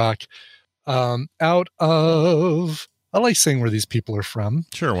indie rock. out of, I like saying where these people are from.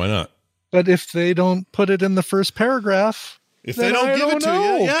 Sure, why not? But if they don't put it in the first paragraph, if they don't give it to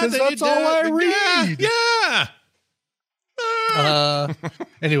you, because that's all I read. Yeah.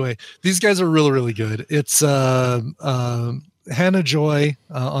 Anyway, these guys are really, really good. It's Hannah Joy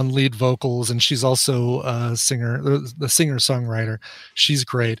on lead vocals, and she's also a singer, the singer-songwriter. She's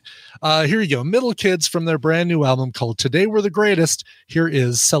great. Here you go. Middle Kids from their brand new album called Today We're the Greatest. Here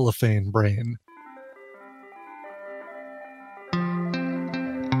is Cellophane Brain.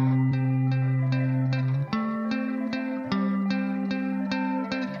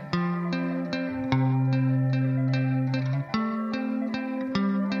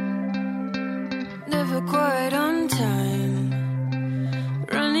 Never quite on time,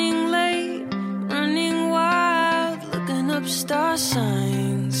 running late, running wild, looking up star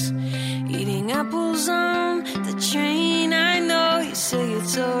signs, eating apples on the train. I know you say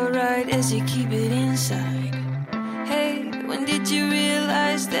it's alright as you keep it inside. Hey, when did you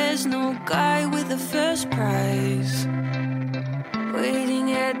realize there's no guy with the first prize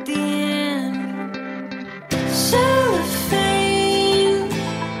waiting at the end? Cellophane,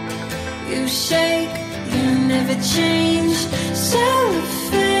 you shake, you never change.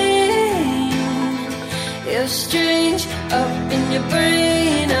 Cellophane, you're strange up in your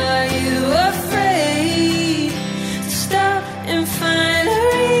brain. Are you afraid to stop and find a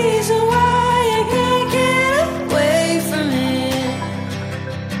reason why you can't get away from it?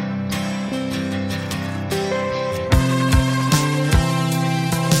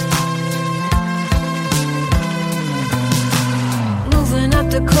 Moving up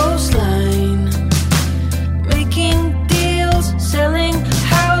the coastline, making deals, selling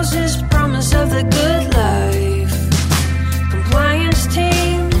houses, promise of the good life. Compliance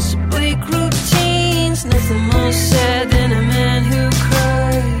teams, bleak routines, nothing more sad than a man who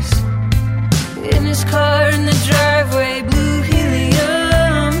cries. In his car in the driveway, blue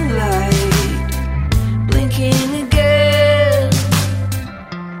helium light, blinking again.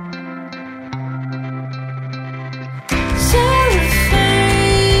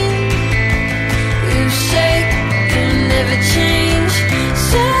 Cellophane, you shake, you never change.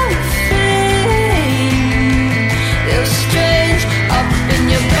 Cellophane, you're strange up in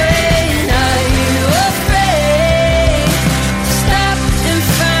your brain. Are you afraid to stop and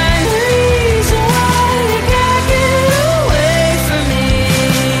find a reason why you can't get away from me?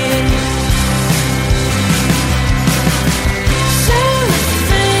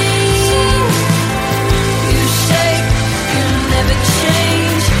 Cellophane, you shake, you never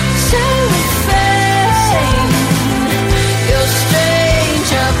change. Cellophane, you're strange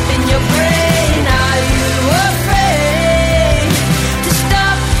up in your brain. Are you afraid to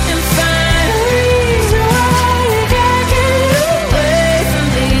stop and find a reason why you can't get away from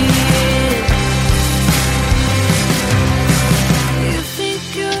me? You think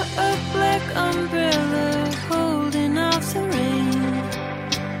you're a black umbrella holding off the rain.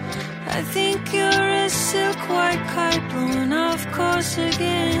 I think you're a silk white kite blown off course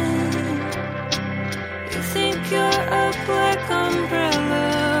again. You think you're a black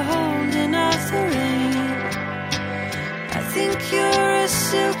umbrella holding off the rain. I think you're a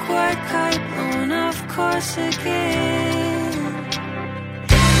silk white kite blown off course again.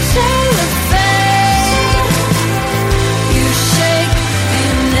 Cellophane, you shake,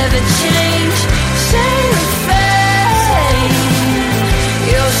 you never change. Cellophane,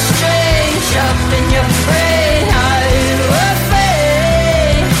 you're strange up in your brain. Are you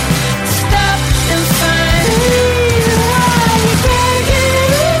afraid to stop and find a reason why you can't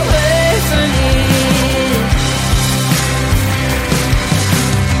get away from me?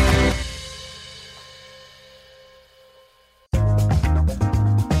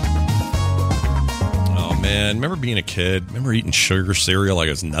 Oh man, remember being a kid? Remember eating sugar cereal like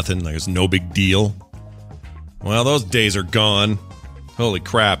it was nothing, like it was no big deal? Well, those days are gone. Holy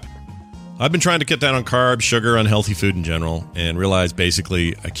crap. I've been trying to cut down on carbs, sugar, unhealthy food in general, and realized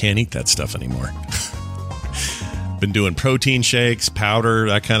basically I can't eat that stuff anymore. Been doing protein shakes, powder,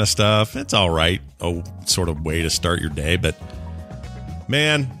 that kind of stuff. It's all right. A sort of way to start your day, but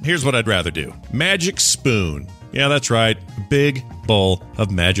man, here's what I'd rather do. Magic Spoon. Yeah, that's right. A big bowl of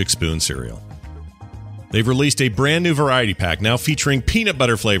Magic Spoon cereal. They've released a brand new variety pack now featuring peanut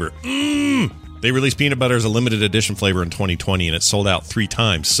butter flavor. They released peanut butter as a limited edition flavor in 2020, and it sold out 3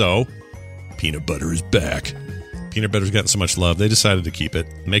 times. So, peanut butter is back. Peanut butter's gotten so much love, they decided to keep it,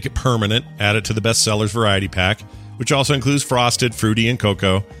 make it permanent, add it to the bestsellers variety pack, which also includes frosted, fruity, and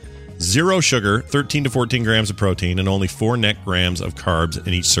cocoa. 0 sugar, 13 to 14 grams of protein, and only 4 net grams of carbs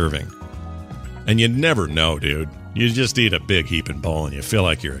in each serving. And you never know, dude. You just eat a big heaping bowl and you feel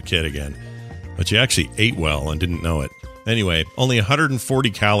like you're a kid again. but you actually ate well and didn't know it. Anyway, only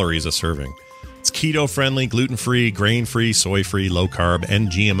 140 calories a serving. It's keto-friendly, gluten-free, grain-free, soy-free, low-carb, and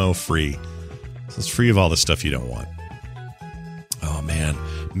GMO-free. So it's free of all the stuff you don't want. Oh, man.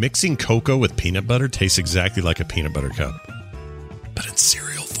 Mixing cocoa with peanut butter tastes exactly like a peanut butter cup, but in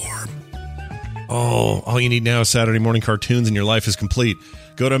cereal form. Oh, all you need now is Saturday morning cartoons and your life is complete.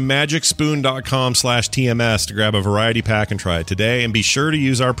 Go to magicspoon.com/TMS to grab a variety pack and try it today. And be sure to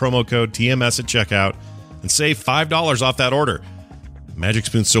use our promo code TMS at checkout and save $5 off that order. Magic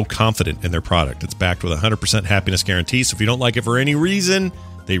Spoon's so confident in their product. It's backed with a 100% happiness guarantee. So if you don't like it for any reason,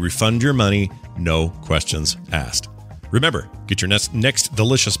 they refund your money. No questions asked. Remember, get your next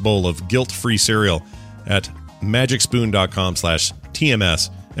delicious bowl of guilt-free cereal at magicspoon.com/TMS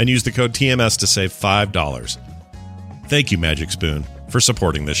and use the code TMS to save $5. Thank you, Magic Spoon, for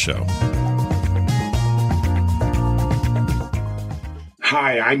supporting this show.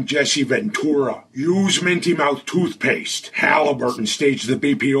 Hi, I'm Jesse Ventura. Use Minty Mouth toothpaste. Halliburton staged the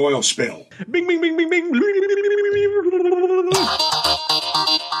BP oil spill. Bing, bing, bing, bing, bing.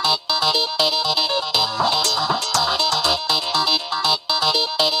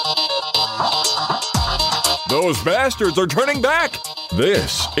 Those bastards are turning back.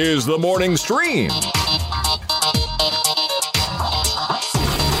 This is the morning stream.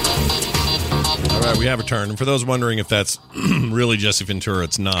 All right, we have returned. And for those wondering if that's really Jesse Ventura,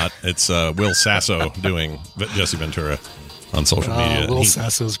 it's not. It's Will Sasso doing Jesse Ventura on social media. Will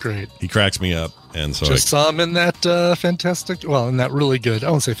Sasso's great. He cracks me up. And so just saw him in that in that really good, I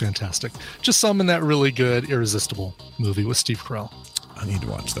won't say fantastic, just saw him in that really good Irresistible movie with Steve Carell. I need to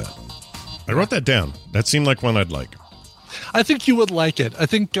watch that. I wrote that down. That seemed like one I'd like. I think you would like it. I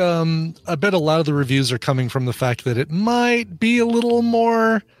think I bet a lot of the reviews are coming from the fact that it might be a little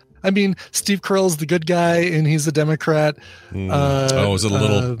more. I mean, Steve Carell's the good guy, and he's a Democrat. Is it a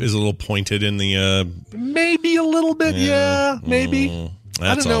little pointed in the? Maybe a little bit, yeah. Maybe. That's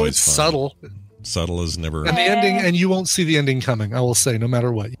I don't know. always It's fun. subtle. Subtle is never. And the ending, and you won't see the ending coming. I will say, no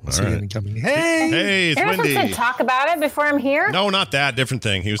matter what, you won't see the ending coming. Hey, it's Wendy. To talk about it before I'm here. No, not that. Different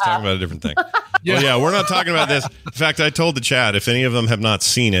thing. He was talking about a different thing. Yeah, we're not talking about this. In fact, I told the chat if any of them have not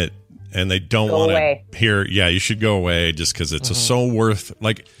seen it and they don't want to hear, you should go away just because it's so worth.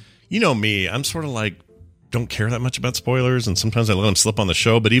 Like, you know me, I'm sort of like don't care that much about spoilers, and sometimes I let them slip on the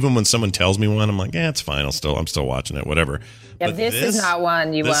show. But even when someone tells me one, I'm like, it's fine. I'm still watching it, whatever. Yeah, but this is not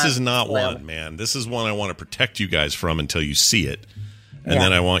one you want. This is not one, man. This is one I want to protect you guys from until you see it, and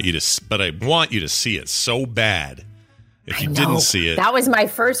then I want you to see it so bad. If you didn't see it, that was my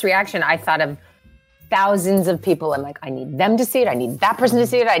first reaction. I thought of thousands of people. I'm like, I need them to see it. I need that person to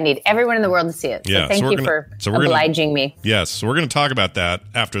see it. I need everyone in the world to see it. So thank you for obliging me. Yes. So we're going to talk about that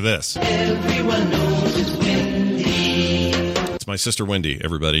after this. Everyone knows it's Wendy. It's my sister Wendy,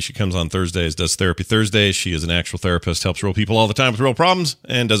 everybody. She comes on Thursdays, does Therapy Thursdays. She is an actual therapist, helps real people all the time with real problems,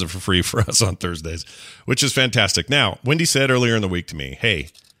 and does it for free for us on Thursdays, which is fantastic. Now, Wendy said earlier in the week to me, hey,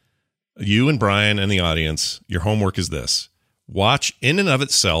 you and Brian and the audience, your homework is this. Watch In and of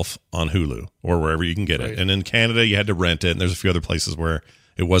Itself on Hulu or wherever you can get it. And in Canada, you had to rent it. And there's a few other places where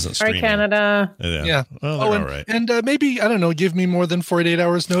it wasn't streaming. Sorry, Canada. Yeah. Well, all right. And maybe, I don't know, give me more than 48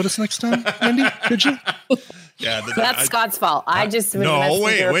 hours notice next time, Wendy, could you? Yeah, that's Scott's fault. I just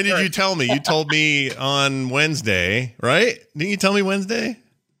when did you tell me? You told me on Wednesday, right? Didn't you tell me Wednesday?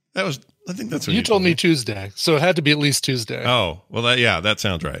 I think that's what you told me Tuesday, so it had to be at least Tuesday. Oh, well, that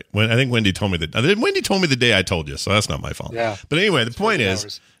sounds right. I think Wendy told me the day I told you, so that's not my fault. Yeah. But anyway, the point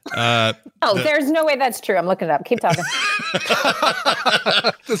is, there's no way that's true. I'm looking it up. Keep talking.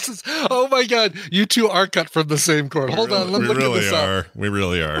 This is, oh my God, you two are cut from the same cord. Hold on, let me look this up. We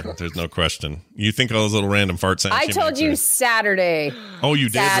really are. There's no question. You think all those little random fart sounds? I told you Saturday. Oh, you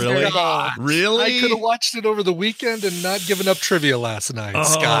did? Really? Really? I could have watched it over the weekend and not given up trivia last night,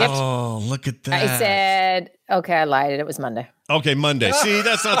 Scott. Oh, look at that. I said, okay, I lied. It was Monday. Okay, Monday. See,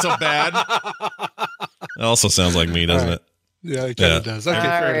 that's not so bad. It also sounds like me, doesn't it? Yeah, it kind of does. Okay,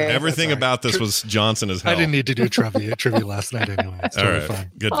 fair enough. Everything about this was Johnson as hell. I didn't need to do trivia last night anyway. It's totally fine.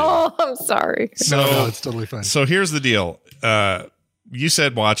 Good deal. Oh, I'm sorry. No, it's totally fine. So here's the deal. You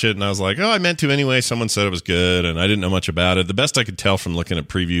said watch it, and I was like, I meant to anyway. Someone said it was good, and I didn't know much about it. The best I could tell from looking at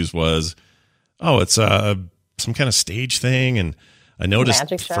previews was, it's some kind of stage thing, and I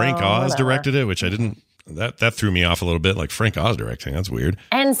noticed Frank Oz directed it, which I didn't. That threw me off a little bit. Like Frank Oz directing, that's weird.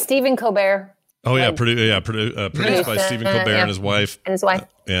 And Stephen Colbert. Oh yeah, produced by Stephen Colbert and his wife. And his wife.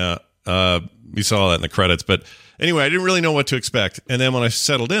 We saw that in the credits. But anyway, I didn't really know what to expect. And then when I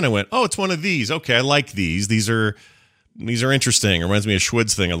settled in, I went, it's one of these. Okay, I like these. These are interesting. It reminds me of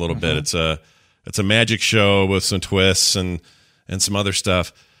Schwood's thing a little bit. It's a magic show with some twists and some other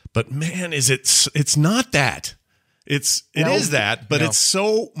stuff. But man, it's not that. It is that, but it's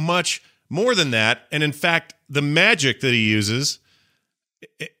so much more than that. And in fact, the magic that he uses,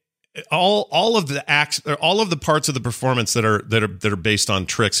 all of the acts, or all of the parts of the performance that are based on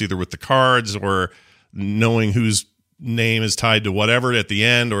tricks, either with the cards or knowing whose name is tied to whatever at the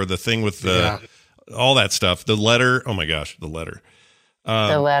end, or the thing with all that stuff. The letter. Oh my gosh, the letter.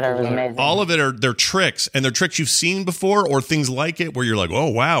 The letter was amazing. All of it they're tricks, and they're tricks you've seen before, or things like it where you're like, oh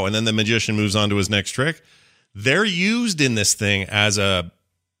wow, and then the magician moves on to his next trick. They're used in this thing as a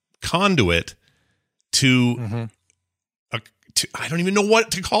conduit to, I don't even know what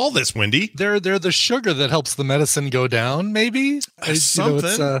to call this, Wendy. They're the sugar that helps the medicine go down, maybe?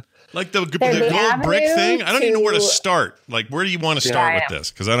 Something. Like the gold brick thing. I don't even know where to start. Like, where do you want to start with this?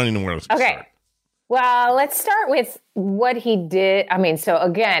 Because I don't even know where to start. Okay. Well, let's start with what he did. I mean, so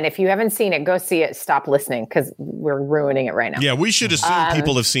again, if you haven't seen it, go see it. Stop listening, because we're ruining it right now. Yeah, we should assume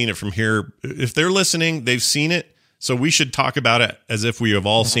people have seen it from here. If they're listening, they've seen it. So we should talk about it as if we have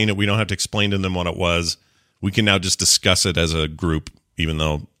all seen it. We don't have to explain to them what it was. We can now just discuss it as a group, even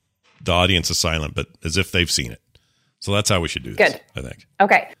though the audience is silent, but as if they've seen it. So that's how we should do this, I think.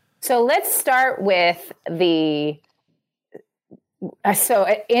 Okay. So let's start with the... So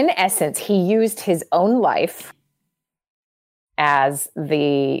in essence, he used his own life as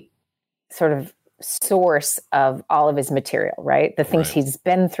the sort of source of all of his material, right? The things he's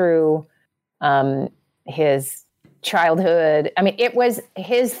been through, his childhood. I mean, it was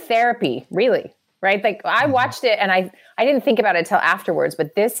his therapy, really, right? Like, I watched it and I didn't think about it until afterwards,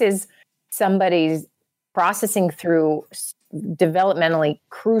 but this is somebody's processing through developmentally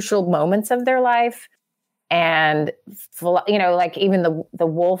crucial moments of their life. And, like even the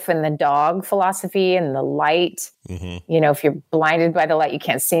wolf and the dog philosophy and the light, if you're blinded by the light, you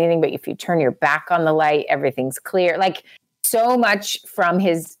can't see anything. But if you turn your back on the light, everything's clear. Like, so much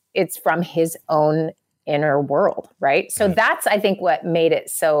it's from his own inner world. Right. So that's, I think, what made it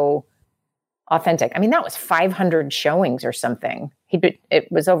so authentic. I mean, that was 500 showings or something. It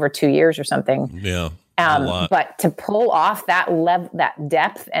was over 2 years or something. Yeah. But to pull off that that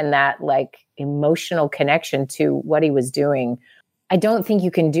depth and that like emotional connection to what he was doing, I don't think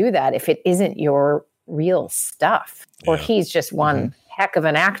you can do that if it isn't your real stuff, or he's just one heck of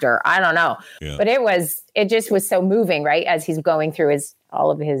an actor. I don't know, but it just was so moving, right? As he's going through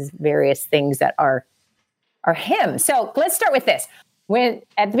all of his various things that are him. So let's start with this. When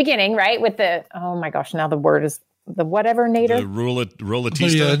at the beginning, right, with the, oh my gosh, now the word is the whatever nader? The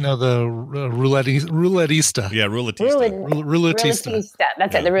roulettista? Yeah, no, the roulettista. Yeah, roulettista. Roulettista.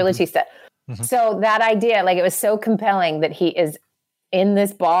 That's it, the roulettista. So that idea, like, it was so compelling that he is in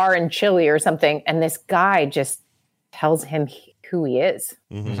this bar in Chile or something, and this guy just tells him who he is,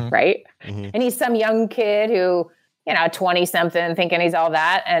 right? And he's some young kid who, 20-something, thinking he's all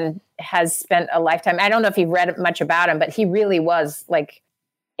that, and has spent a lifetime. I don't know if you've read much about him, but he really was like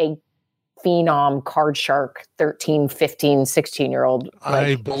a phenom card shark, 13, 15, 16-year-old.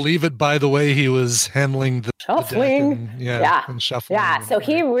 I believe it by the way he was handling the shuffling. And shuffling. Yeah. So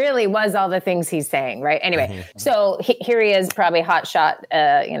he really was all the things he's saying, right? Anyway, so here he is, probably hot shot,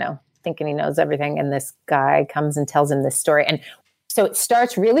 thinking he knows everything. And this guy comes and tells him this story. And so it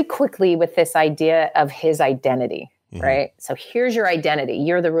starts really quickly with this idea of his identity, right? So here's your identity.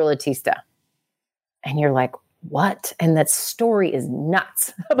 You're the roulettista. And you're like, what? And that story is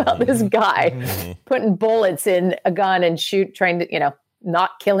nuts about this guy putting bullets in a gun and trying to,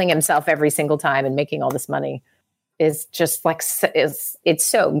 not killing himself every single time and making all this money is just like, it's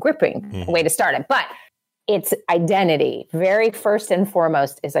so gripping way to start it. But it's identity. Very first and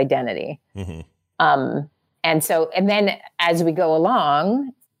foremost is identity. And then as we go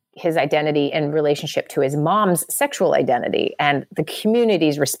along, his identity in relationship to his mom's sexual identity and the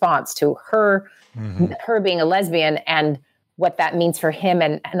community's response to her being a lesbian and what that means for him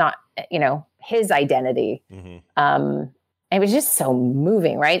and not, his identity. It was just so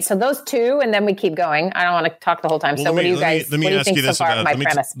moving, right? So those two, and then we keep going. I don't want to talk the whole time. So what do you guys, what do you think so far of my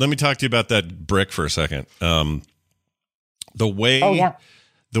premise? Let me talk to you about that brick for a second. The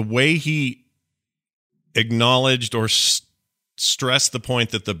way he acknowledged or stressed the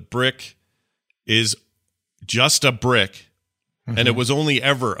point that the brick is just a brick and it was only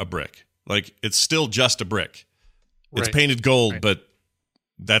ever a brick. Like, it's still just a brick. It's painted gold, but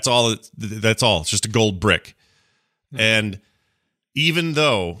that's all. It's just a gold brick. And even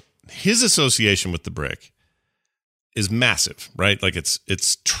though his association with the brick is massive, right? Like, it's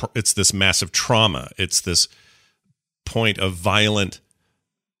this massive trauma. It's this point of violent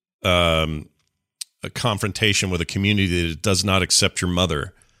a confrontation with a community that does not accept your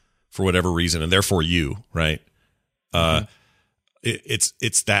mother for whatever reason, and therefore you, right?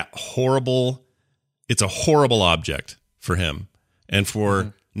 it's that horrible. It's a horrible object for him, and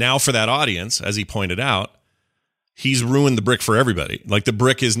for now for that audience, as he pointed out, he's ruined the brick for everybody. Like the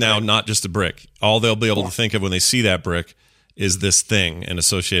brick is now not just a brick. All they'll be able to think of when they see that brick is this thing and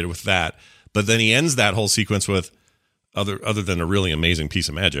associated with that. But then he ends that whole sequence with other than a really amazing piece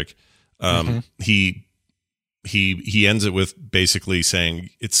of magic. He ends it with basically saying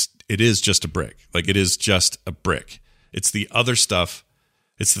it is just a brick. Like it is just a brick. It's the other stuff.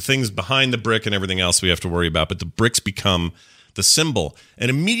 It's the things behind the brick and everything else we have to worry about. But the bricks become the symbol. And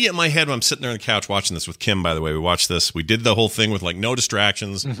immediately in my head, when I'm sitting there on the couch watching this with Kim, by the way, we watched this. We did the whole thing with like no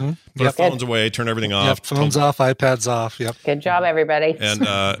distractions, put our phones away, turn everything off. Phones off, iPads off. Yep. Good job, everybody. And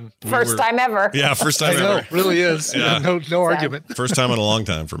first time ever. Yeah, first time ever. It really is. Yeah. No argument. First time in a long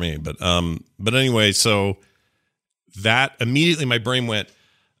time for me. But anyway, so that immediately my brain went,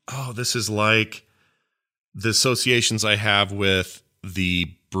 oh, this is like the associations I have with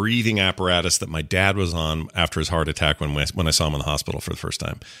the breathing apparatus that my dad was on after his heart attack when I saw him in the hospital for the first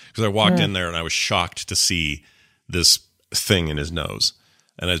time. Because I walked in there and I was shocked to see this thing in his nose.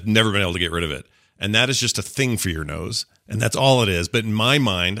 And I've never been able to get rid of it. And that is just a thing for your nose. And that's all it is. But in my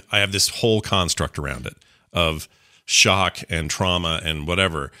mind, I have this whole construct around it of shock and trauma and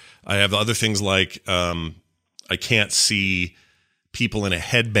whatever. I have other things like I can't see people in a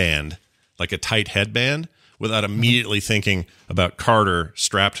headband, like a tight headband, without immediately thinking about Carter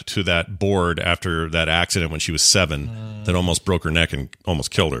strapped to that board after that accident when she was 7 that almost broke her neck and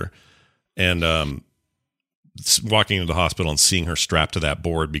almost killed her. And walking into the hospital and seeing her strapped to that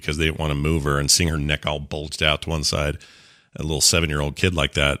board because they didn't want to move her and seeing her neck all bulged out to one side, a little 7-year-old kid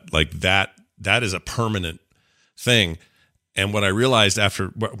like that is a permanent thing. And what I realized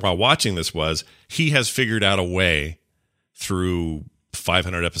while watching this was he has figured out a way through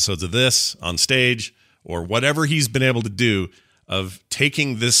 500 episodes of this on stage or whatever he's been able to do of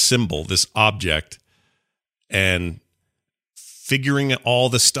taking this symbol, this object, and figuring all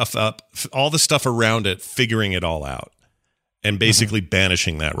the stuff up, all the stuff around it, figuring it all out, and basically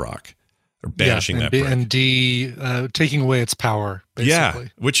banishing that rock or banishing that brick. And taking away its power, basically. Yeah,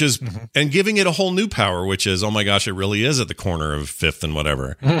 which is, and giving it a whole new power, which is, oh my gosh, it really is at the corner of 5th and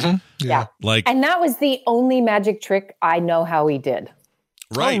whatever. Yeah. Like, and that was the only magic trick I know how he did.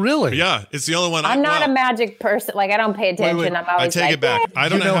 Right. Oh, really? Yeah. It's the only one. I'm not a magic person. Like, I don't pay attention. Wait. I'm always I take it back. I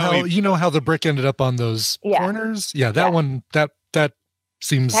don't know how you know how the brick ended up on those corners? Yeah, that one, that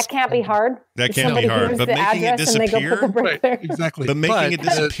seems... That can't be hard. That can't be hard. But making it disappear... Right, exactly. But making it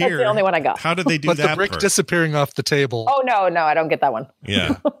disappear... That's the only one I got. How did they do that But the brick disappearing off the table... Oh, no, I don't get that one.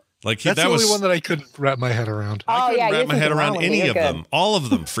 Yeah. Like that's that the was only one that I couldn't wrap my head around. I couldn't wrap my head around any of them. All of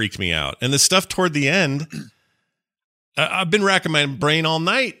them freaked me out. And the stuff toward the end... I've been racking my brain all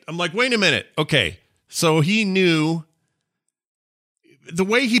night. I'm like, wait a minute. Okay. So he knew the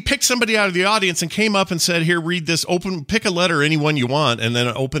way he picked somebody out of the audience and came up and said, here, read this, pick a letter, any one you want, and then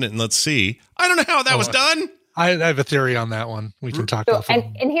open it and let's see. I don't know how that was done. I have a theory on that one. We can talk about it.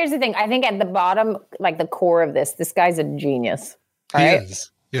 And here's the thing. I think at the bottom, like the core of this guy's a genius. Right? He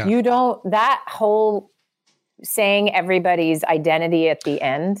is. Yeah. That whole saying everybody's identity at the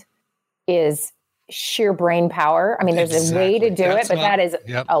end is sheer brain power. I mean, there's a way to do it, but that is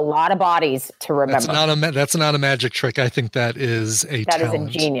a lot of bodies to remember. That's not a magic trick. I think that is a talent. That is a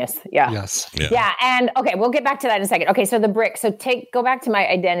genius. Yeah. Yes. Yeah. And okay, we'll get back to that in a second. Okay. So the brick, go back to my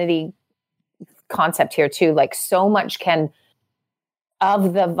identity concept here too. Like so much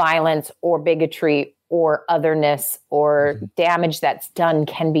of the violence or bigotry or otherness or damage that's done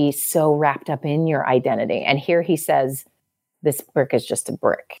can be so wrapped up in your identity. And here he says, this brick is just a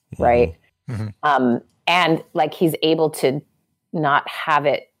brick, right? And like he's able to not have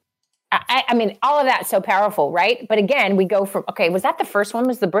it. I mean, all of that's so powerful, right? But again, we go from, okay, was that the first one?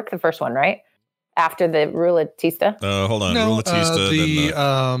 Was the brick the first one, right? After the Rulatista? Hold on. No,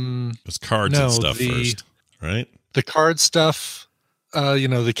 Rulatista. It was cards and stuff first, right? The card stuff,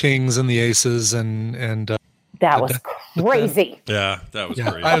 the kings and the aces and that was crazy. Yeah, that was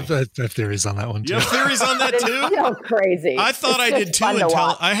crazy. I have theories on that one too. You have theories on that too? It's so crazy. I thought I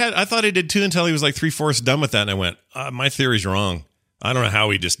did too until he was like 3/4 done with that, and I went, my theory's wrong. I don't know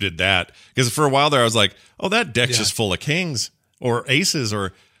how he just did that, because for a while there I was like, oh, that deck's just full of kings or aces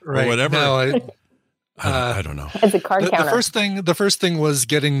or whatever. No, I don't know. It's a card counter. The first thing was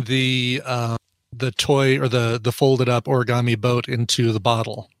getting the toy or the folded up origami boat into the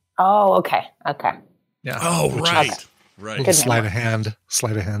bottle. Oh, okay. Yeah. Oh, right. Right. Sleight of hand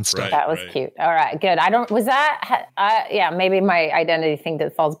stuff. Right, that was cute. All right, good. Maybe my identity thing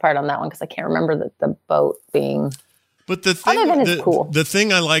that falls apart on that one because I can't remember the boat being. But the thing, other than it's cool. The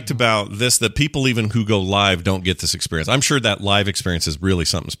thing I liked about this, that people even who go live don't get this experience. I'm sure that live experience is really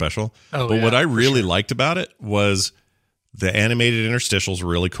something special. But what I really liked about it was the animated interstitials were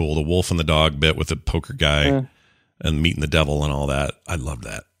really cool. The wolf and the dog bit with the poker guy and meeting the devil and all that. I loved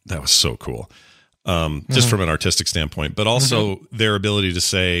that. That was so cool. Just from an artistic standpoint, but also their ability to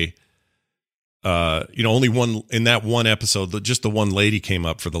say, only one in that one episode, just the one lady came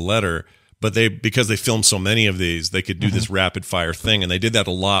up for the letter. But because they filmed so many of these, they could do this rapid fire thing. And they did that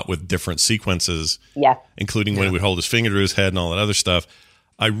a lot with different sequences, including when he would hold his finger to his head and all that other stuff.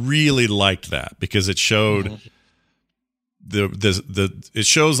 I really liked that because it showed it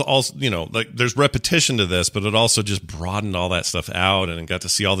shows also, like there's repetition to this, but it also just broadened all that stuff out and got to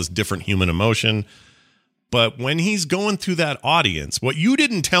see all this different human emotion. But when he's going through that audience, what you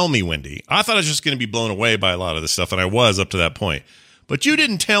didn't tell me, Wendy, I thought I was just going to be blown away by a lot of this stuff. And I was up to that point. But you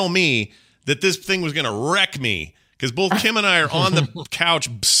didn't tell me that this thing was going to wreck me, because both Kim and I are on the couch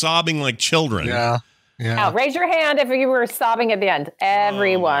sobbing like children. Yeah. Now, raise your hand if you were sobbing at the end.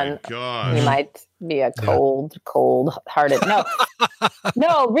 Everyone. Oh my gosh. You might be a cold-hearted.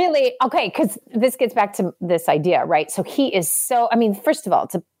 No, really. Okay, because this gets back to this idea, right? So he is so, first of all,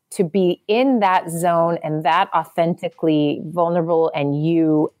 to be in that zone and that authentically vulnerable and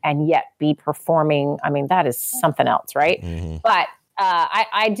yet be performing, that is something else, right? But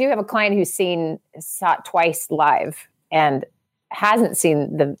I do have a client who's saw it twice live and hasn't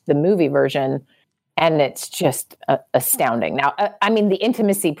seen the movie version, and it's just astounding. Now, the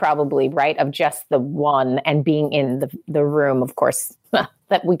intimacy probably, right, of just the one and being in the room, of course,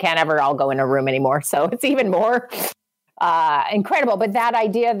 that we can't ever all go in a room anymore. So it's even more incredible. But that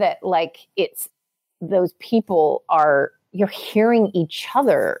idea that like it's those people you're hearing each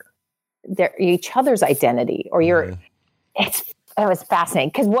other's identity, or that was fascinating,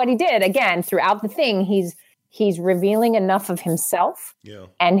 because what he did again throughout the thing, he's revealing enough of himself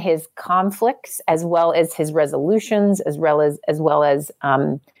and his conflicts, as well as his resolutions, as well as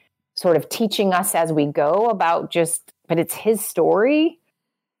sort of teaching us as we go about but it's his story.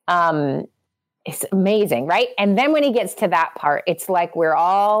 It's amazing, right? And then when he gets to that part, it's like we're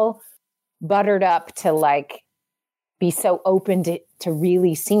all buttered up to like be so open to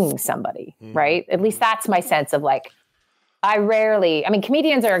really seeing somebody, right? At least that's my sense of like,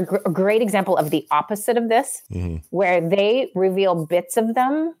 comedians are a great example of the opposite of this, where they reveal bits of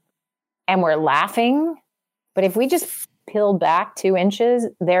them and we're laughing. But if we just peel back 2 inches,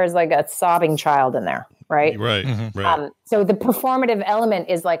 there's like a sobbing child in there, right? Right. Right. So the performative element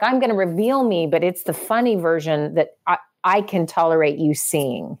is like, I'm going to reveal me, but it's the funny version that I can tolerate you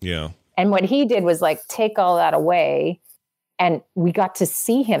seeing. Yeah. And what he did was like take all that away, and we got to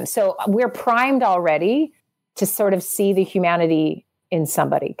see him. So we're primed already to sort of see the humanity in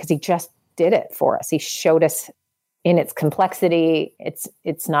somebody, because he just did it for us. He showed us in its complexity.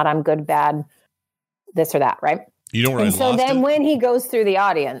 It's not I'm good, bad, this or that, right? You know where and so then when he goes through the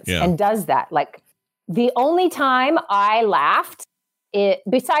audience and does that, like the only time I laughed,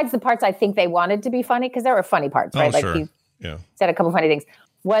 besides the parts I think they wanted to be funny, because there were funny parts, right? Like he said a couple funny things,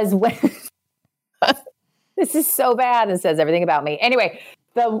 was when this is so bad and says everything about me. Anyway,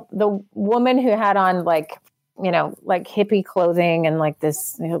 the woman who had on like hippie clothing and like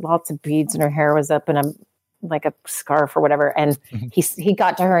this, lots of beads, and her hair was up in a scarf or whatever. And he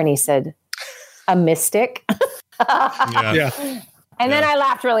got to her and he said, "A mystic." And then I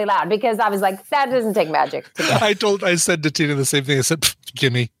laughed really loud, because I was like, that doesn't take magic to get. I said to Tina the same thing. I said,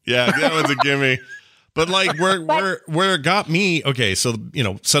 gimme. Yeah, that was a gimme. But like where it got me, okay, so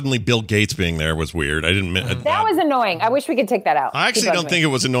suddenly Bill Gates being there was weird. I didn't that was annoying. I wish we could take that out. I actually don't think it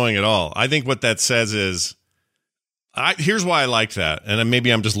was annoying at all. I think what that says is, here's why I liked that, and maybe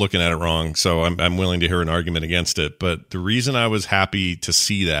I'm just looking at it wrong, so I'm willing to hear an argument against it. But the reason I was happy to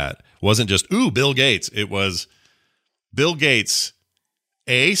see that wasn't just Bill Gates. It was Bill Gates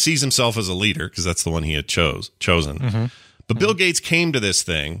sees himself as a leader, because that's the one he had chosen. But Bill Gates came to this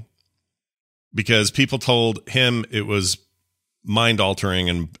thing because people told him it was mind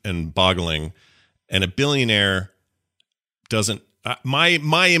altering and boggling, and a billionaire doesn't. My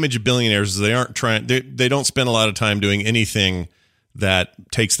image of billionaires is they don't spend a lot of time doing anything that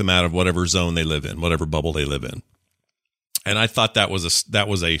takes them out of whatever zone they live in, whatever bubble they live in. And I thought that was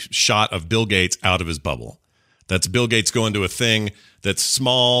a shot of Bill Gates out of his bubble. That's Bill Gates going to a thing that's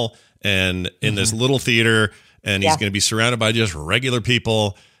small and in this little theater, and he's going to be surrounded by just regular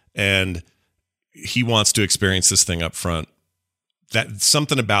people, and he wants to experience this thing up front. That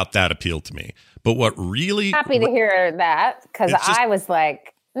something about that appealed to me. But what really happy to hear that, because I was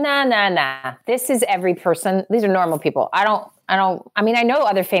like, nah. This is every person. These are normal people. I I know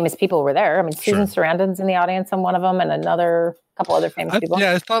other famous people were there. I mean, Susan Sure. Sarandon's in the audience on one of them, and another couple other famous people.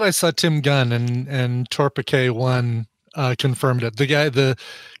 Yeah, I thought I saw Tim Gunn and Torpike 1 confirmed it. The guy, the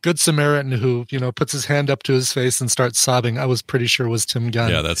Good Samaritan who, puts his hand up to his face and starts sobbing, I was pretty sure was Tim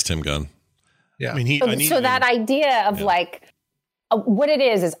Gunn. Yeah, that's Tim Gunn. Yeah. I mean, so that idea of what it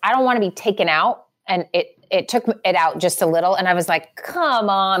is I don't want to be taken out, and it took it out just a little, and I was like, come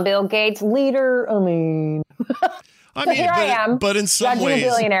on, Bill Gates, leader. I mean, here I am. But in some judging ways, a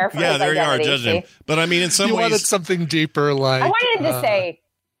billionaire for his there you are identity, judging him. But I mean, in some you ways, wanted something deeper, like I wanted to say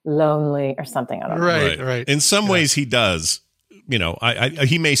lonely or something. I don't know. Right. In some ways, he does.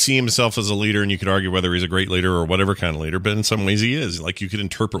 He may see himself as a leader, and you could argue whether he's a great leader or whatever kind of leader. But in some ways, he is. Like, you could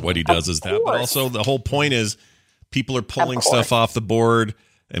interpret what he does as that. But also, the whole point is people are pulling stuff off the board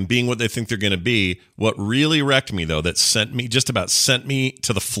and being what they think they're going to be. What really wrecked me, though, that sent me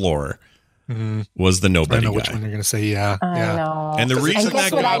to the floor, was the nobody I know guy. which one you're going to say. Yeah. I know. And the reason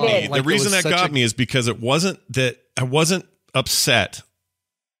that got me, Like is because it wasn't that I wasn't upset.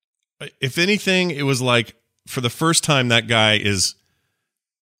 If anything, it was like, for the first time, that guy is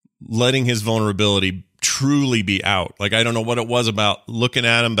letting his vulnerability truly be out. Like, I don't know what it was about looking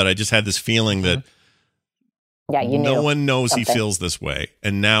at him, but I just had this feeling that no one knows he feels this way.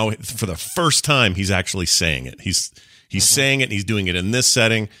 And now, for the first time, he's actually saying it. He's saying it, and he's doing it in this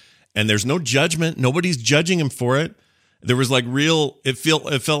setting. And there's no judgment. Nobody's judging him for it. There was like it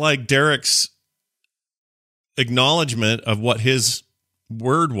felt like Derek's acknowledgement of what his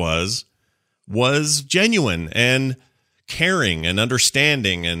word was genuine and caring and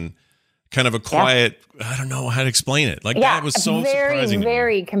understanding and kind of a quiet, I don't know how to explain it. Like, that was so very, surprising.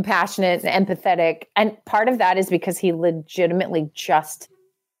 very compassionate and empathetic. And part of that is because he legitimately just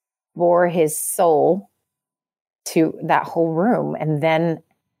bore his soul to that whole room and then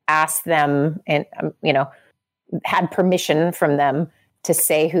asked them and, had permission from them to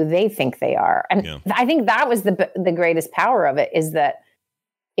say who they think they are. And I think that was the greatest power of it, is that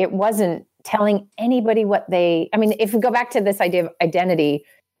it wasn't telling anybody if we go back to this idea of identity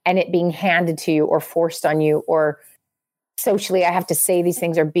and it being handed to you or forced on you, or socially, I have to say these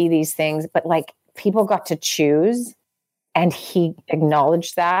things or be these things, but like, people got to choose, and he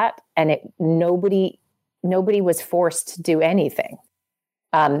acknowledged that, and nobody was forced to do anything.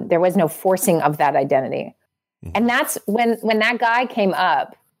 There was no forcing of that identity. And that's when that guy came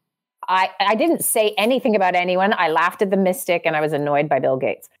up, I didn't say anything about anyone. I laughed at the mystic, and I was annoyed by Bill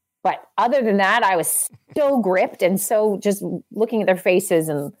Gates. But other than that, I was so gripped, and so just looking at their faces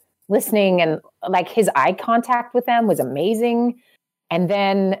and listening, and like, his eye contact with them was amazing. And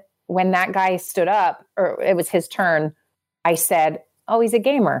then when that guy stood up, or it was his turn, I said, "Oh, he's a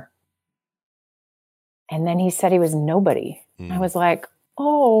gamer." And then he said he was nobody. I was like,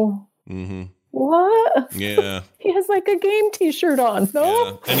 "Oh, what?" Yeah. He has like a game t-shirt on.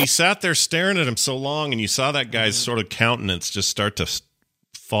 No. Yeah. And he sat there staring at him so long, and you saw that guy's sort of countenance just start to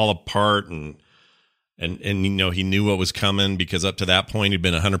fall apart, and he knew what was coming, because up to that point he'd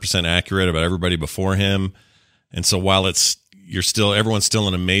been 100% accurate about everybody before him. And so while everyone's still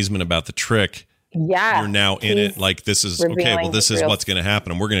in amazement about the trick, you're now in it, like, this is okay, well, this is what's going to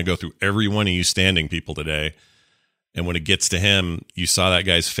happen, and we're going to go through every one of you standing people today. And when it gets to him, you saw that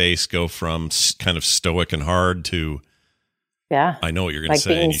guy's face go from kind of stoic and hard to, I know what you're going to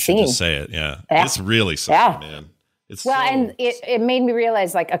say, and you should just say it. Yeah. It's really something, man. And it made me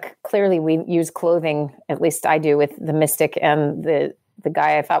realize, like, clearly we use clothing, at least I do, with the mystic and the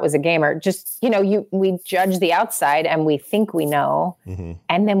guy I thought was a gamer. Just, we judge the outside, and we think we know,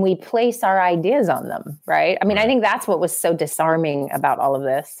 and then we place our ideas on them, right? I mean, I think that's what was so disarming about all of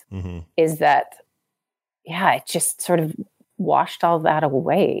this, is that, it just sort of washed all that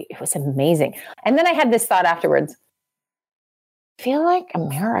away. It was amazing. And then I had this thought afterwards, I feel like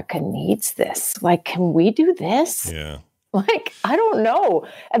America needs this. Like, can we do this? Yeah. Like, I don't know.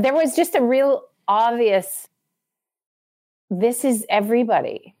 There was just a real obvious, this is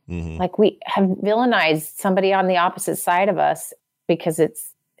everybody. Like, we have villainized somebody on the opposite side of us because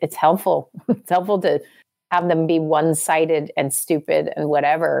it's helpful. It's helpful to have them be one-sided and stupid and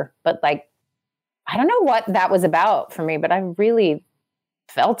whatever. But, like, I don't know what that was about for me, but I really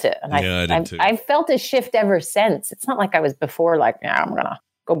felt it. And I did too. I've felt a shift ever since. It's not like I was before, like, I'm going to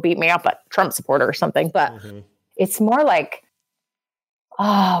go beat me up, a Trump supporter or something. But it's more like,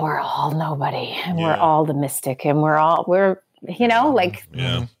 we're all nobody, and we're all the mystic, and we're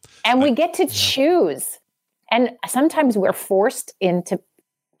and we get to choose. And sometimes we're forced into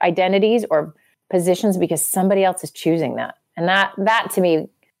identities or positions because somebody else is choosing that. And that to me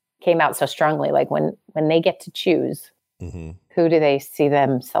came out so strongly. Like, when they get to choose, who do they see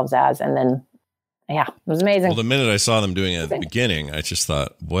themselves as? And then Yeah, it was amazing. Well, the minute I saw them doing it at the beginning, I just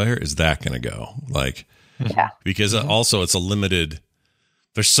thought, where is that going to go? Like, because also it's a limited,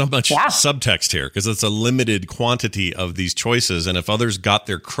 there's so much subtext here because it's a limited quantity of these choices. And if others got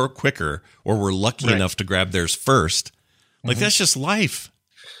there quicker or were lucky enough to grab theirs first, like that's just life.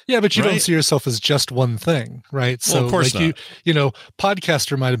 Yeah, but you don't see yourself as just one thing, right? Well, So of course like not.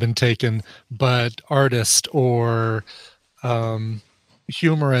 Podcaster might have been taken, but artist or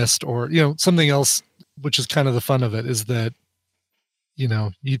humorist or something else, which is kind of the fun of it, is that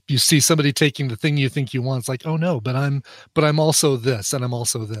you see somebody taking the thing you think you want. It's like, oh no, but I'm also this, and I'm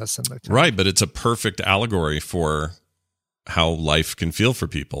also this, and right. But it's a perfect allegory for how life can feel for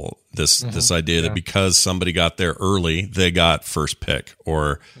people. This idea that because somebody got there early, they got first pick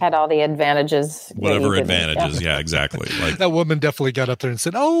or had all the advantages, whatever advantages. Yeah, exactly. Like that woman definitely got up there and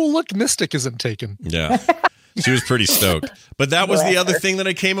said, "Oh, look, Mystic isn't taken." Yeah. She was pretty stoked. But that was the other thing that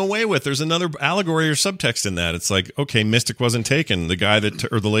I came away with. There's another allegory or subtext in that. It's like, okay, Mystic wasn't taken. The guy that,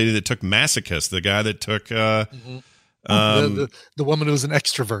 or the lady that took Masochist, the guy that took, the woman who was an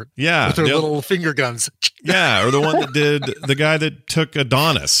extrovert. Yeah. With her little finger guns. Yeah. Or the one that did, the guy that took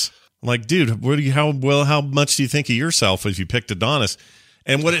Adonis. Like, dude, how much do you think of yourself if you picked Adonis?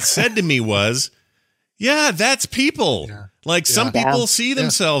 And what it said to me was, yeah, that's people. Yeah. Like some people see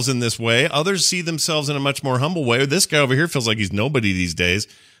themselves in this way. Others see themselves in a much more humble way. This guy over here feels like he's nobody these days.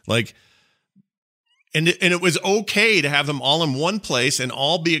 Like, and it was okay to have them all in one place and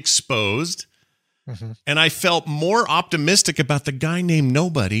all be exposed. Mm-hmm. And I felt more optimistic about the guy named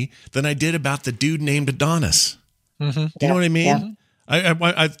Nobody than I did about the dude named Adonis. Mm-hmm. Do you know what I mean? Yeah.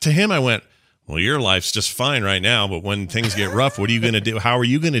 I to him, I went, well, your life's just fine right now. But when things get rough, what are you going to do? How are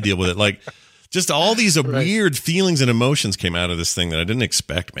you going to deal with it? Like, just all these weird feelings and emotions came out of this thing that I didn't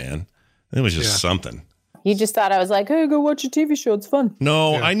expect, man. It was just something. You just thought I was like, hey, go watch a TV show. It's fun.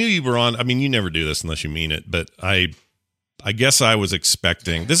 No, I knew you were on. I mean, you never do this unless you mean it. But I guess I was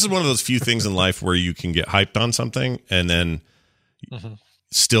expecting. This is one of those few things in life where you can get hyped on something and then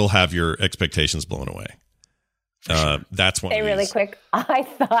still have your expectations blown away. That's one. Hey, really quick. I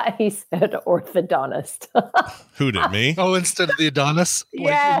thought he said orthodontist. Who did, me? Oh, instead of the Adonis?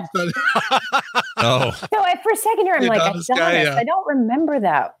 Yeah. Oh. So for a second here, I'm like, Adonis. I don't remember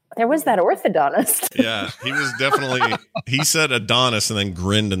that. There was that orthodontist. Yeah, he was definitely. He said Adonis and then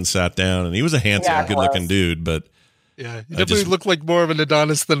grinned and sat down, and he was a handsome, good-looking dude, but. Yeah, he definitely looked like more of an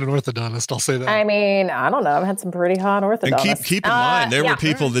Adonis than an orthodontist. I'll say that. I mean, I don't know. I've had some pretty hot orthodontists. And keep in mind, there were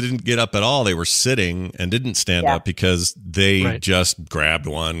people that didn't get up at all. They were sitting and didn't stand up because they just grabbed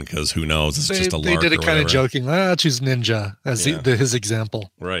one because who knows? It's just a lark. They did it kind of joking. Choose Ninja as his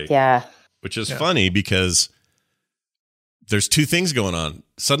example. Right. Yeah. Which is funny because there's two things going on.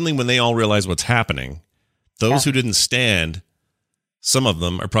 Suddenly, when they all realize what's happening, those who didn't stand, some of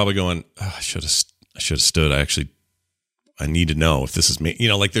them are probably going, oh, I should have stood. I need to know if this is me.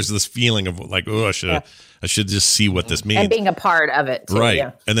 Like there's this feeling of like, oh, I should just see what this means. And being a part of it too, right.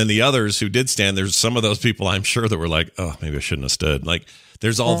 Yeah. And then the others who did stand, there's some of those people I'm sure that were like, oh, maybe I shouldn't have stood. Like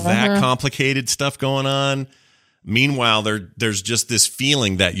there's all that complicated stuff going on. Meanwhile, there's just this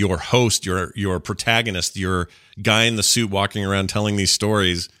feeling that your host, your protagonist, your guy in the suit walking around telling these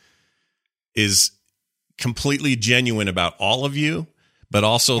stories is completely genuine about all of you, but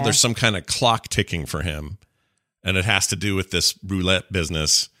also there's some kind of clock ticking for him. And it has to do with this roulette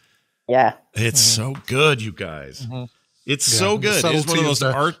business. Yeah. It's so good, you guys. It's so good. It's one of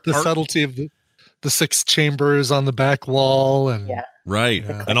those subtlety of the 6 chambers on the back wall. And right.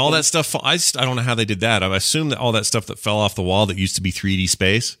 Yeah. And all that stuff. I don't know how they did that. I assume that all that stuff that fell off the wall that used to be 3D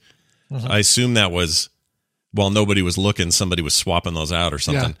space, I assume that was, while nobody was looking, somebody was swapping those out or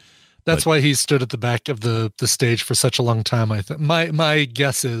something. Yeah. That's why he stood at the back of the stage for such a long time. I think my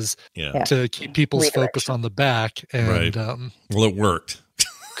guess is to keep people's focus on the back. And well, it worked.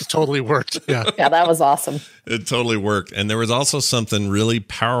 It totally worked. Yeah, yeah, that was awesome. It totally worked. And there was also something really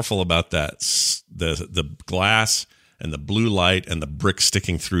powerful about that: the glass and the blue light and the brick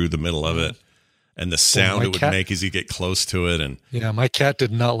sticking through the middle of it, and the sound it would make as you get close to it. And my cat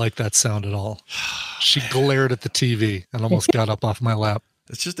did not like that sound at all. She glared at the TV and almost got up off my lap.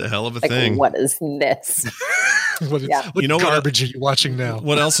 It's just a hell of a thing. What is this? What garbage are you watching now?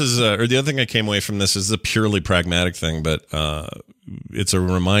 What else is, or the other thing I came away from this is a purely pragmatic thing, but it's a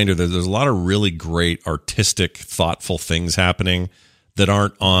reminder that there's a lot of really great, artistic, thoughtful things happening that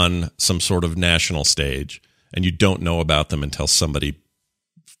aren't on some sort of national stage, and you don't know about them until somebody,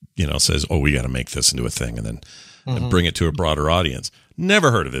 says, "Oh, we got to make this into a thing," and then and bring it to a broader audience.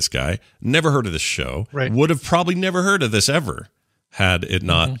 Never heard of this guy. Never heard of this show. Right. Would have probably never heard of this ever had it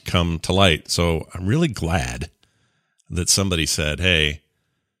not come to light. So I'm really glad that somebody said, hey,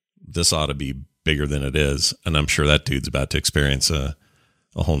 this ought to be bigger than it is. And I'm sure that dude's about to experience a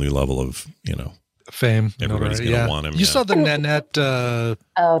whole new level of, fame. Everybody's going to want him. You saw the Nanette. Oh,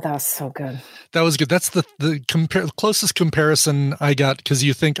 that was so good. That was good. That's the closest comparison I got, because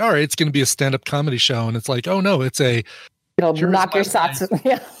you think, all right, it's going to be a stand-up comedy show, and it's like, oh no, it's a. It'll knock your socks.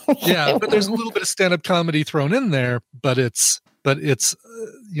 Yeah. Yeah, but there's a little bit of stand-up comedy thrown in there, but it's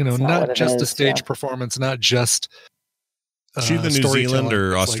not just a stage performance, not just. She the New Zealand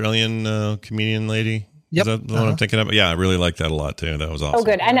or Australian comedian lady. Yep. Is that the one I'm thinking of? Yeah, I really liked that a lot too. That was awesome. Oh,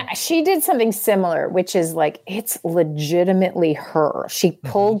 good. And she did something similar, which is like, it's legitimately her. She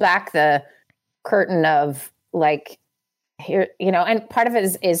pulled back the curtain of like, here, and part of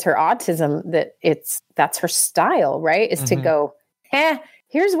it is her autism, that's her style, right? Is to go,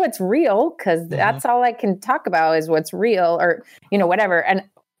 here's what's real. Cause that's all I can talk about is what's real, or, whatever. And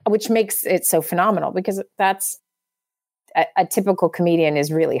which makes it so phenomenal, because that's a typical comedian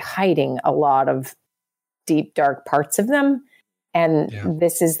is really hiding a lot of deep, dark parts of them. And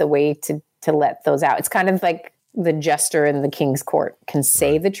this is the way to let those out. It's kind of like the jester in the king's court can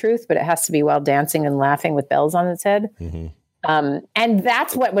say the truth, but it has to be while dancing and laughing with bells on its head. And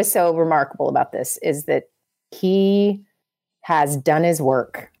that's what was so remarkable about this, is that he has done his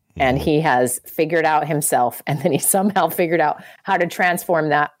work and he has figured out himself. And then he somehow figured out how to transform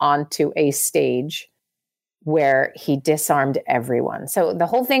that onto a stage where he disarmed everyone. So the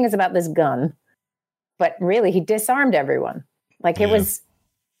whole thing is about this gun, but really he disarmed everyone. Like it was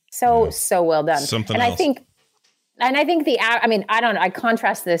so well done. Something and else. I think I don't know. I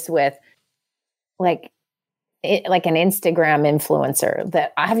contrast this with like an Instagram influencer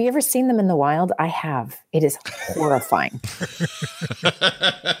that, have you ever seen them in the wild? I have. It is horrifying.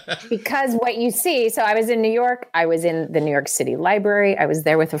 Because what you see, so I was in New York, I was in the New York City Library. I was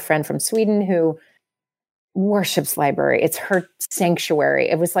there with a friend from Sweden who worships library. It's her sanctuary.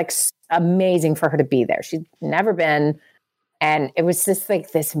 It was like amazing for her to be there. She'd never been. And it was just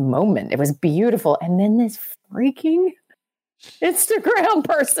like this moment. It was beautiful. And then this freaking Instagram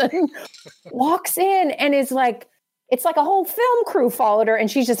person walks in and is like, it's like a whole film crew followed her, and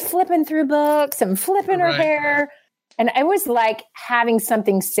she's just flipping through books and flipping her hair. And it was like having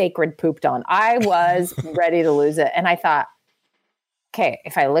something sacred pooped on. I was ready to lose it. And I thought, okay,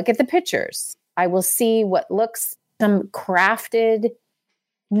 if I look at the pictures, I will see what looks some crafted,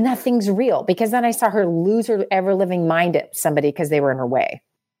 nothing's real. Because then I saw her lose her ever living mind at somebody because they were in her way.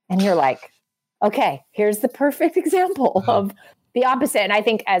 And you're like, okay, here's the perfect example of the opposite. And I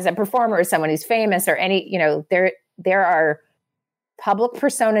think as a performer, or someone who's famous, or any, there are public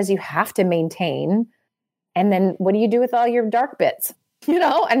personas you have to maintain. And then what do you do with all your dark bits?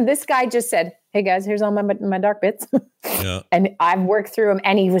 And this guy just said, hey guys, here's all my dark bits. And I've worked through him,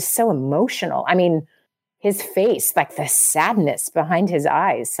 and he was so emotional. I mean, his face, like the sadness behind his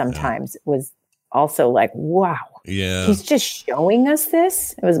eyes sometimes was also like, wow. Yeah. He's just showing us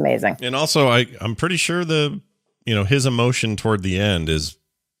this. It was amazing. And also I'm pretty sure his emotion toward the end is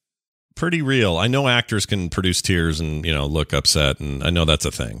pretty real. I know actors can produce tears and, look upset, and I know that's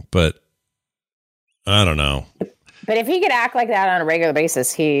a thing, but I don't know. But if he could act like that on a regular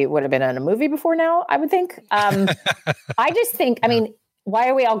basis, he would have been in a movie before now, I would think. I just think, why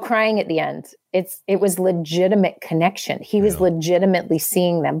are we all crying at the end? It was legitimate connection. He was legitimately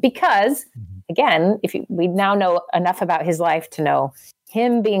seeing them because, again, we now know enough about his life to know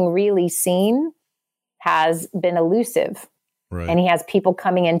him being really seen has been elusive. Right. And he has people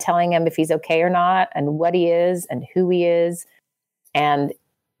coming in telling him if he's okay or not, and what he is and who he is. And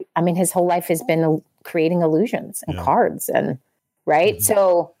his whole life has been creating illusions and cards, and right.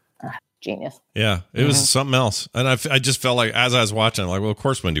 So genius. Yeah, it was something else. And I just felt like, as I was watching, I'm like, well, of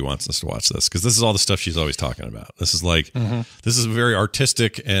course Wendy wants us to watch this, because this is all the stuff she's always talking about. This is like, this is a very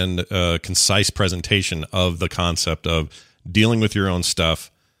artistic and concise presentation of the concept of dealing with your own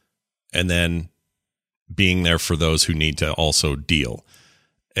stuff and then being there for those who need to also deal.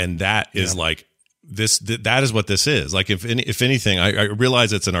 And that is like this, that is what this is. Like, if anything, I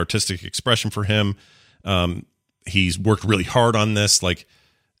realize it's an artistic expression for him. He's worked really hard on this. Like,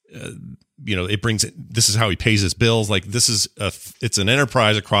 it brings, this is how he pays his bills. Like, this is it's an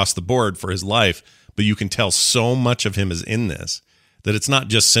enterprise across the board for his life, but you can tell so much of him is in this, that it's not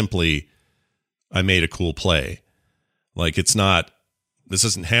just simply, I made a cool play. Like, this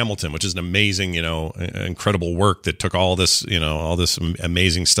isn't Hamilton, which is an amazing, incredible work that took all this, all this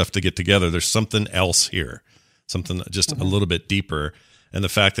amazing stuff to get together. There's something else here, something just a little bit deeper. And the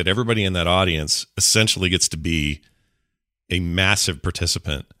fact that everybody in that audience essentially gets to be a massive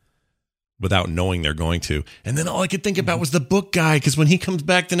participant without knowing they're going to. And then all I could think about was the book guy, because when he comes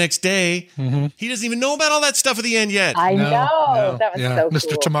back the next day, he doesn't even know about all that stuff at the end yet. I know. That was so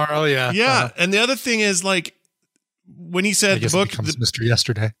Mr. cool. Tomorrow, yeah. Yeah. And the other thing is, like, when he said the book becomes Mr.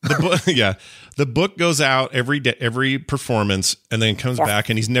 Yesterday. the book, the book goes out every day, every performance, and then comes back,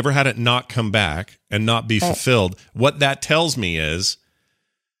 and he's never had it not come back and not be fulfilled. What that tells me is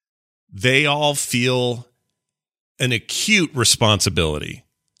they all feel an acute responsibility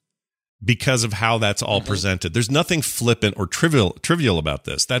because of how that's all presented. There's nothing flippant or trivial about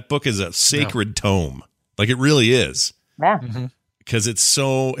this. That book is a sacred tome. Like, it really is. Yeah. Because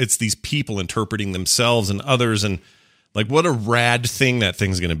it's these people interpreting themselves and others, and like, what a rad thing that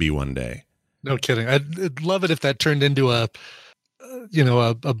thing's going to be one day. No kidding. I'd love it if that turned into a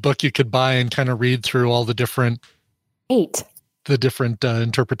book you could buy and kind of read through all the different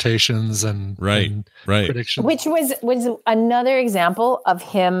interpretations and predictions. Which was another example of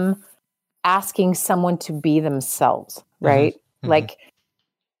him asking someone to be themselves, right? Like,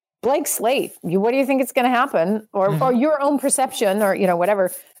 blank slate. What do you think it's going to happen? Or your own perception, or, whatever.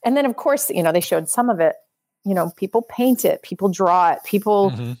 And then, of course, they showed some of it. People paint it, people draw it,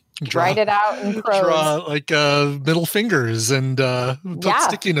 people write it out in prose. Draw like middle fingers and put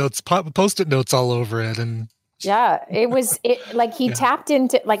sticky notes, post-it notes all over it. And he tapped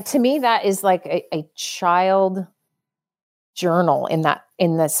into, like, to me, that is like a child journal in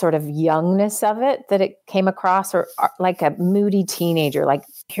the sort of youngness of it that it came across, or like a moody teenager, like,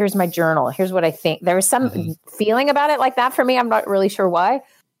 here's my journal, here's what I think. There was some feeling about it like that for me. I'm not really sure why.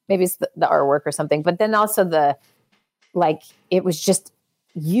 Maybe it's the artwork or something, but then also it was just,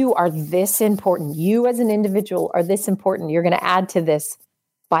 you are this important. You as an individual are this important. You're going to add to this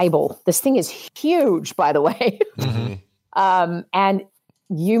Bible. This thing is huge, by the way. And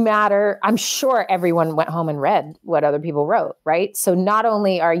you matter. I'm sure everyone went home and read what other people wrote, right? So not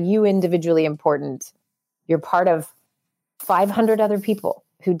only are you individually important, you're part of 500 other people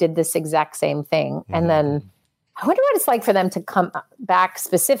who did this exact same thing. And then I wonder what it's like for them to come back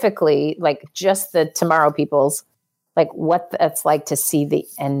specifically, like just the Tomorrow Peoples, like what it's like to see the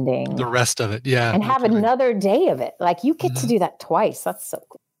ending. The rest of it, yeah. And have another day of it. Like, you get to do that twice. That's so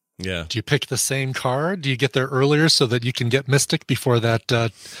cool. Yeah. Do you pick the same car? Do you get there earlier so that you can get Mystic before that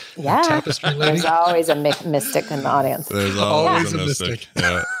tapestry lady? There's always a mystic in the audience. There's always a mystic.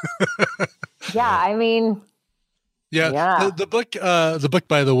 Yeah. I mean... Yeah. The book,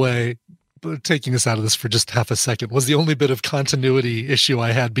 by the way, taking us out of this for just half a second, was the only bit of continuity issue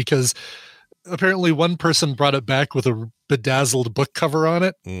I had, because apparently one person brought it back with a bedazzled book cover on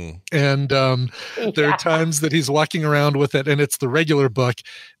it. And there are times that he's walking around with it and it's the regular book.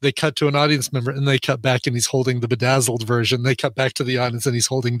 They cut to an audience member and they cut back and he's holding the bedazzled version. They cut back to the audience and he's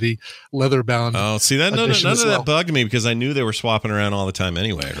holding the leather bound. Oh, see, that none of that bugged me, because I knew they were swapping around all the time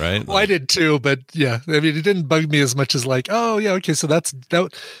anyway, right? Well, I did too, but yeah, I mean, it didn't bug me as much as like, oh yeah, okay, so that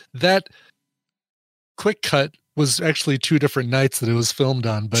quick cut was actually 2 different nights that it was filmed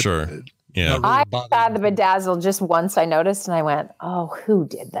on, but sure. Yeah, I saw the bedazzled just once. I noticed, and I went, "Oh, who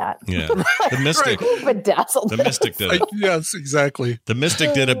did that?" Yeah, the Mystic. Who bedazzled? The Mystic did it. Yes, exactly. The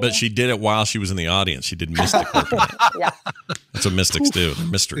Mystic did it, but she did it while she was in the audience. She did Mystic work. Yeah, that's what Mystics do. They're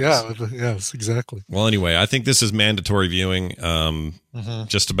mysteries. Yeah, yes, exactly. Well, anyway, I think this is mandatory viewing,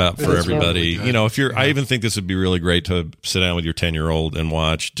 just about for everybody. Really, if you're, I even think this would be really great to sit down with your 10-year-old and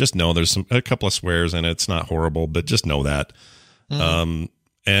watch. Just know there's a couple of swears in it. It's not horrible, but just know that.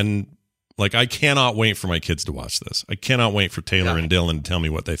 And like, I cannot wait for my kids to watch this. I cannot wait for Taylor and Dylan to tell me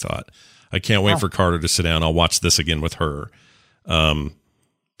what they thought. I can't wait for Carter to sit down. I'll watch this again with her.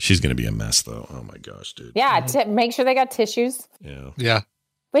 She's going to be a mess, though. Oh, my gosh, dude. Yeah, make sure they got tissues. Yeah.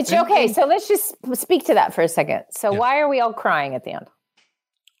 Which, okay, so let's just speak to that for a second. So why are we all crying at the end?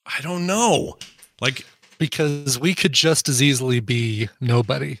 I don't know. Like, because we could just as easily be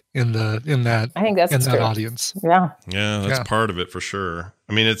nobody in that I think that's true. audience. Yeah. Yeah, that's part of it for sure.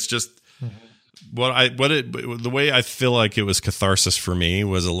 I mean, it's just the way I feel like it was catharsis for me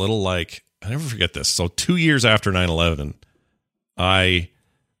was a little like, I never forget this. So 2 years after 9/11, I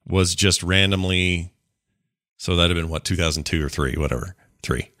was just randomly, so that'd have been 2002 or 3, whatever,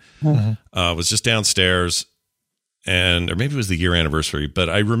 3. Was just downstairs, or maybe it was the year anniversary, but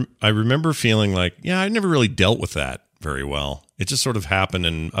I remember feeling like, I never really dealt with that very well. It just sort of happened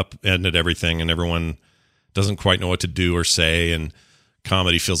and upended everything, and everyone doesn't quite know what to do or say, and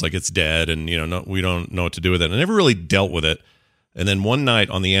comedy feels like it's dead, and we don't know what to do with it. I never really dealt with it. And then one night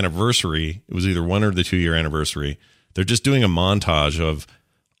on the anniversary, it was either 1 or the 2 year anniversary, they're just doing a montage of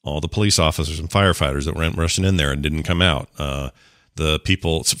all the police officers and firefighters that went rushing in there and didn't come out. The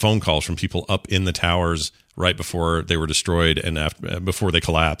phone calls from people up in the towers right before they were destroyed and before they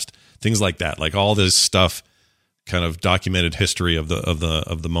collapsed things like that, like all this stuff, kind of documented history of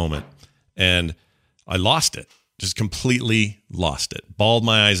the moment. And I lost it, just completely lost it. Bawled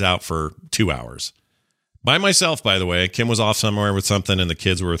my eyes out for 2 hours by myself, by the way. Kim was off somewhere with something and the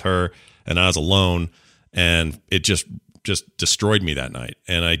kids were with her and I was alone, and it just destroyed me that night.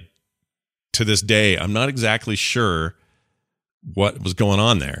 And to this day, I'm not exactly sure what was going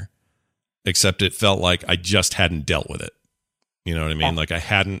on there, except it felt like I just hadn't dealt with it. You know what I mean? Like I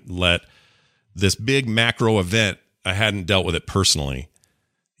hadn't let this big macro event, I hadn't dealt with it personally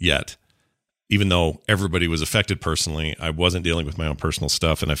yet. Even though everybody was affected personally, I wasn't dealing with my own personal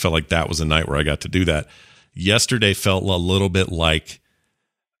stuff. And I felt like that was a night where I got to do that. Yesterday felt a little bit like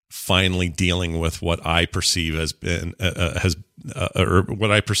finally dealing with what I perceive as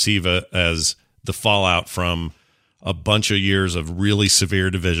what I perceive as the fallout from a bunch of years of really severe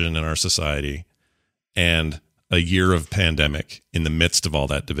division in our society and a year of pandemic in the midst of all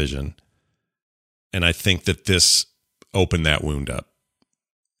that division. And I think that this opened that wound up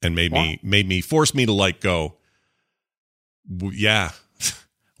and forced me to let go. Yeah,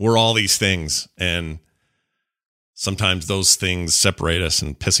 we're all these things. And sometimes those things separate us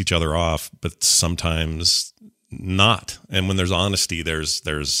and piss each other off, but sometimes not. And when there's honesty,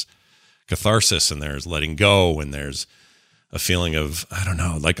 there's catharsis and there's letting go and there's a feeling of, I don't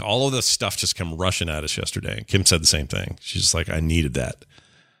know, like all of this stuff just come rushing at us yesterday. Kim said the same thing. She's just like, I needed that.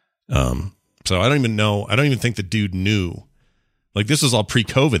 So I don't even think the dude knew. Like this was all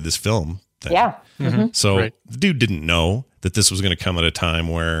pre-COVID, this film thing. Yeah. Mm-hmm. So the dude didn't know that this was going to come at a time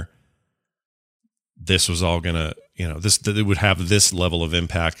where this was all going to, that it would have this level of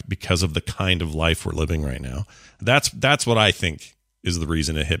impact because of the kind of life we're living right now. That's what I think is the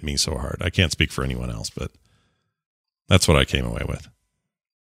reason it hit me so hard. I can't speak for anyone else, but that's what I came away with.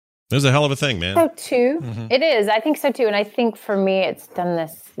 It was a hell of a thing, man. So too. Mm-hmm. It is. I think so too. And I think for me, it's done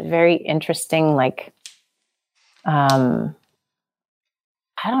this very interesting, like,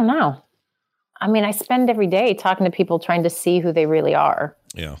 I don't know. I mean, I spend every day talking to people trying to see who they really are.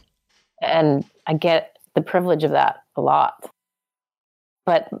 Yeah. And I get the privilege of that a lot.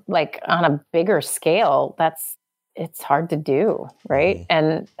 But like on a bigger scale, it's hard to do. Right. Mm-hmm.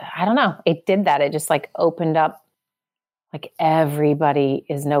 And I don't know. It did that. It just like opened up, like everybody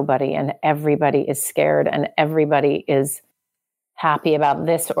is nobody and everybody is scared and everybody is happy about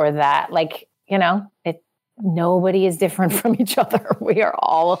this or that. Like, nobody is different from each other. We are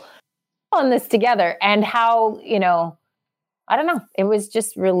all on this together. And how, I don't know. It was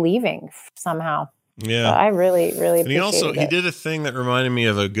just relieving somehow. Yeah. So I really, really appreciated it. He did a thing that reminded me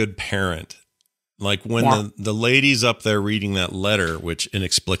of a good parent. Like when the lady's up there reading that letter, which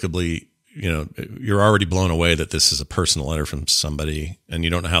inexplicably, you're already blown away that this is a personal letter from somebody and you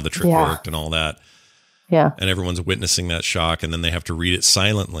don't know how the trick worked and all that. Yeah. And everyone's witnessing that shock and then they have to read it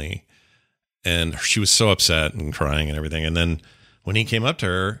silently. And she was so upset and crying and everything. And then when he came up to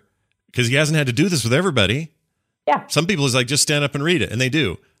her, because he hasn't had to do this with everybody. Yeah. Some people is like, just stand up and read it. And they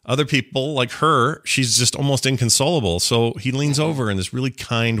do. Other people like her, she's just almost inconsolable. So he leans over in this really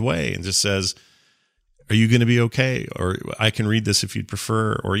kind way and just says, are you going to be okay? Or I can read this if you'd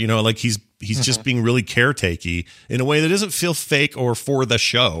prefer. Or, like he's just being really caretakey in a way that doesn't feel fake or for the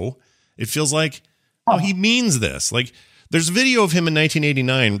show. It feels like, he means this. Like there's video of him in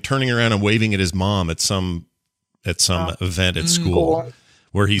 1989 turning around and waving at his mom at some event at school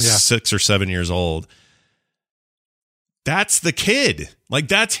where he's 6 or 7 years old. That's the kid. Like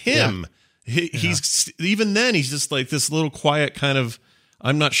that's him. Yeah. He's even then he's just like this little quiet kind of,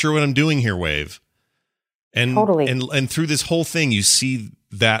 I'm not sure what I'm doing here wave. And totally. And through this whole thing, you see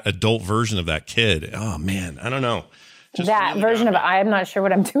that adult version of that kid. Oh man, I don't know. Just that really version of I'm not sure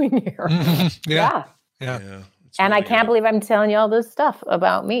what I'm doing here. Yeah. And I can't believe I'm telling you all this stuff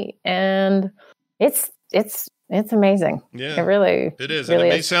about me. And it's amazing. Yeah, it is. Really and it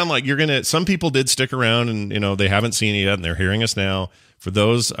may sound like some people did stick around and, they haven't seen it yet and they're hearing us now. For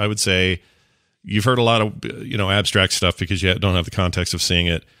those, I would say you've heard a lot of, abstract stuff because you don't have the context of seeing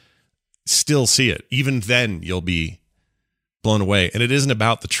it. Still see it. Even then you'll be blown away. And it isn't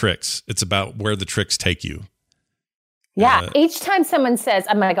about the tricks. It's about where the tricks take you. Yeah. Each time someone says,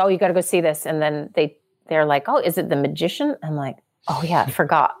 I'm like, oh, you got to go see this. And then they're like, oh, is it the magician? I'm like, oh yeah, I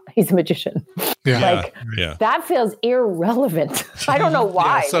forgot. He's a magician. Yeah. That feels irrelevant. I don't know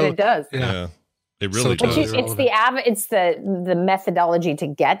why, but it does. Yeah. It really does. It's the methodology to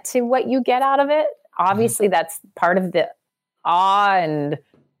get to what you get out of it. Obviously that's part of the awe and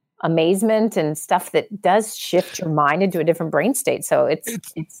amazement and stuff that does shift your mind into a different brain state. So it's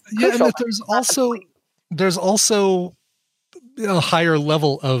crucial. And there's also a higher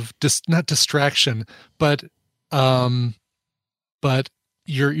level of not distraction, but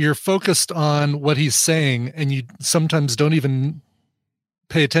you're focused on what he's saying, and you sometimes don't even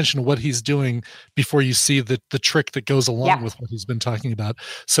pay attention to what he's doing before you see the trick that goes along with what he's been talking about.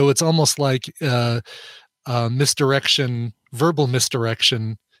 So it's almost like misdirection, verbal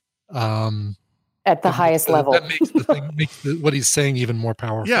misdirection, at the highest level. That makes the thing, what he's saying even more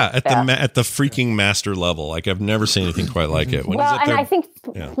powerful. Yeah, at the freaking master level. Like, I've never seen anything quite like it. When Well, and I think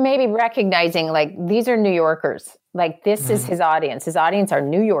maybe recognizing, like, these are New Yorkers. Like, this is his audience. His audience are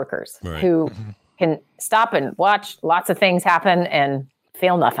New Yorkers who can stop and watch lots of things happen and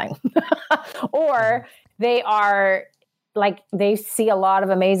feel nothing. Or they are like, they see a lot of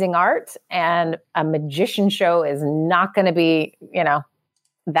amazing art, and a magician show is not going to be,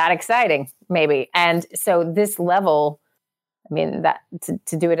 that exciting, maybe. And so this level, I mean, that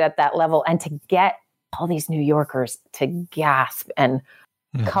to do it at that level, and to get all these New Yorkers to gasp and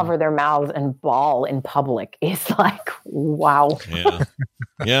cover their mouths and bawl in public is like, wow.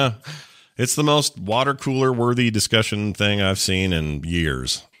 Yeah. It's the most water cooler worthy discussion thing I've seen in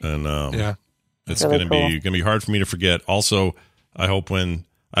years. And it's really going to be hard for me to forget. Also, I hope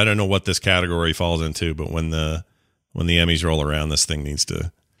I don't know what this category falls into, but when the Emmys roll around, this thing needs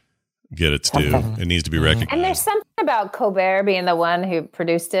to get its due. It needs to be recognized. And there's something about Colbert being the one who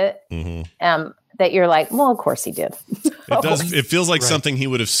produced it that you're like, well, of course he did. It does. It feels like something he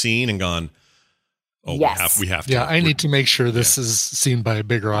would have seen and gone, oh, yes. we have to. Yeah, I need to make sure this is seen by a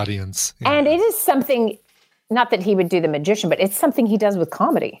bigger audience. And it is something, not that he would do the magician, but it's something he does with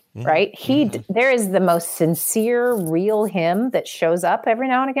comedy, right? There is the most sincere, real him that shows up every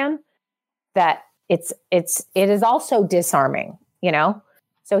now and again that it is also disarming,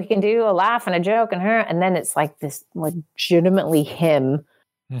 So he can do a laugh and a joke and then it's like this legitimately him,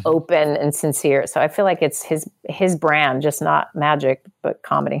 open and sincere. So I feel like it's his brand, just not magic, but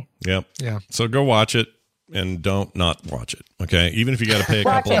comedy. Yep. Yeah. So go watch it and don't not watch it. Okay. Even if you got to pay a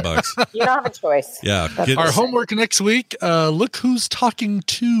couple of bucks. You don't have a choice. Yeah. Our homework next week, Look Who's Talking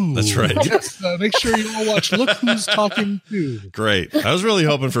To. That's right. Yes, make sure you all watch Look Who's Talking To. Great. I was really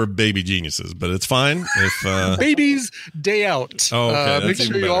hoping for Baby Geniuses, but it's fine. If Baby's Day Out. Oh, okay. Make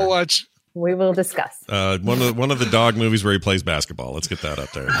sure you all watch. We will discuss. One of the dog movies where he plays basketball. Let's get that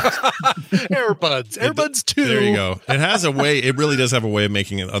up there. Airbuds 2. There you go. It has a way. It really does have a way of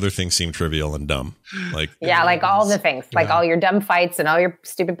making other things seem trivial and dumb. Like all the things, like all your dumb fights and all your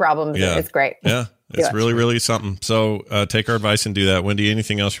stupid problems. Yeah. It's great. Yeah, it's really, really something. So take our advice and do that. Wendy,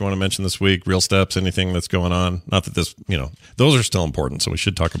 anything else you want to mention this week? Real Steps, anything that's going on? Not that this, those are still important, so we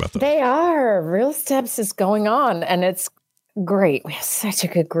should talk about those. They are. Real Steps is going on, and it's great. We have such a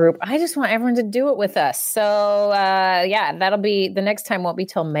good group. I just want everyone to do it with us. So that'll be, the next time won't be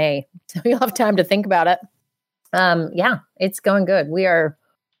till May. So you'll have time to think about it. It's going good. We are,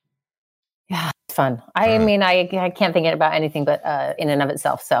 it's fun. I mean, I can't think about anything but in and of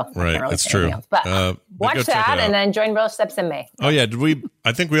itself. So right. That's true. But watch that and then join Real Steps in May. Oh yeah.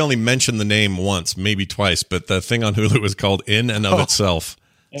 I think we only mentioned the name once, maybe twice, but the thing on Hulu was called In and of Itself.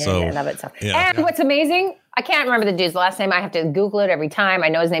 In and of itself. Yeah. And what's amazing, I can't remember the dude's last name. I have to Google it every time. I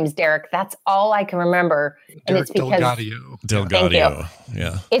know his name is Derek. That's all I can remember. And Derek Delgadio.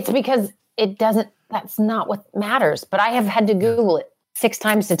 Yeah. It's because that's not what matters. But I have had to Google it 6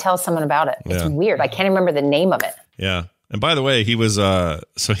 times to tell someone about it. It's weird. I can't remember the name of it. Yeah. And by the way, he was a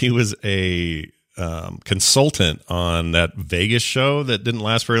consultant on that Vegas show that didn't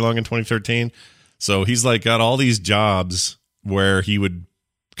last very long in 2013. So he's like got all these jobs where he would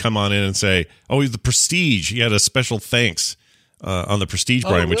come on in and say, oh, he's the Prestige. He had a special thanks on the Prestige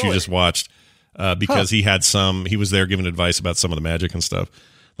program, which you just watched, because he was there giving advice about some of the magic and stuff.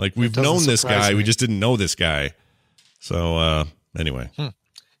 Like, we've known this guy. We just didn't know this guy. So anyway.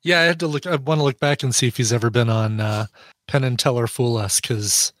 Yeah, I want to look back and see if he's ever been on Penn and Teller Fool Us,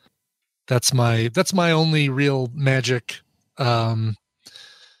 because that's my only real magic thing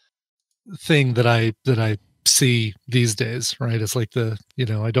that I see these days, right? It's like I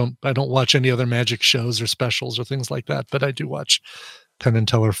don't watch any other magic shows or specials or things like that, but I do watch Penn and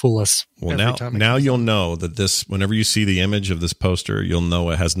Teller Fool Us. Well, now you'll know that this, whenever you see the image of this poster, you'll know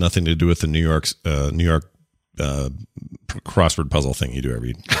it has nothing to do with the New York crossword puzzle thing you do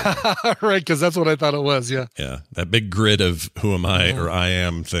every right, because that's what I thought it was. Yeah, that big grid of who am I or I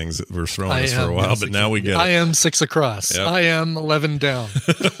am things that were thrown at us for a while, but now we get I am 6 across. Yep. I am 11 down.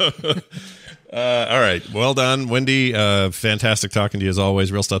 All right. Well done, Wendy. Fantastic talking to you as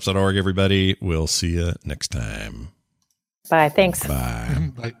always. RealSteps.org, everybody. We'll see you next time. Bye. Thanks.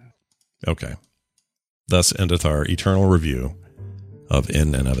 Bye. Okay. Thus endeth our eternal review of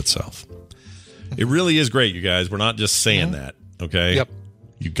In and of Itself. It really is great, you guys. We're not just saying that. Okay. Yep.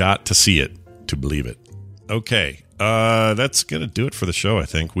 You got to see it to believe it. Okay. That's going to do it for the show, I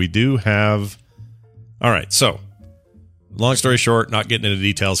think. We do have... All right, so long story short, not getting into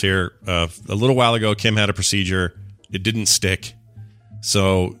details here. A little while ago, Kim had a procedure. It didn't stick.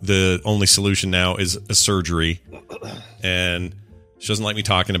 So the only solution now is a surgery. And she doesn't like me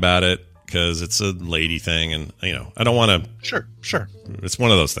talking about it because it's a lady thing. And, I don't want to... Sure. It's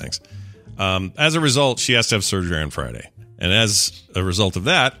one of those things. As a result, she has to have surgery on Friday. And as a result of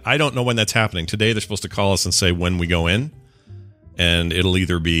that, I don't know when that's happening. Today, they're supposed to call us and say when we go in. And it'll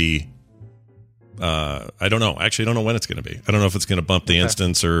either be... I don't know. Actually, I don't know when it's going to be. I don't know if it's going to bump the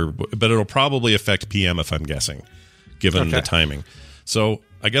instance but it'll probably affect PM if I'm guessing, given the timing. So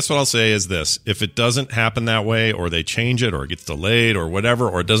I guess what I'll say is this. If it doesn't happen that way, or they change it, or it gets delayed, or whatever,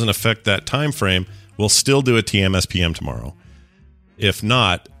 or it doesn't affect that time frame, we'll still do a TMS PM tomorrow. If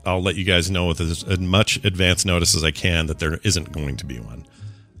not, I'll let you guys know with as much advance notice as I can that there isn't going to be one.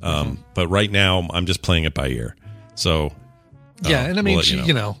 But right now, I'm just playing it by ear. So... Yeah, and I mean,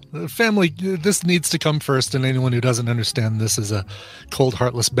 family, this needs to come first, and anyone who doesn't understand this is a cold,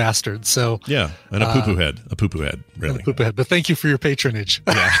 heartless bastard. So yeah, and a poo-poo head, really. A poo-poo head, but thank you for your patronage.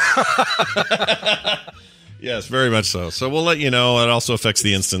 Yeah. Yes, very much so. So we'll let you know. It also affects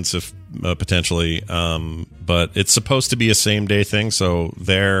the instance if potentially, but it's supposed to be a same-day thing, so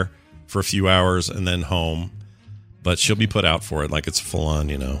there for a few hours and then home. But she'll be put out for it, like it's full-on,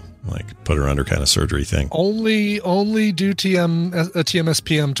 like put her under kind of surgery thing. Only do a TMS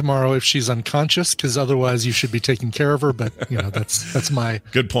PM tomorrow if she's unconscious, because otherwise you should be taking care of her. But that's my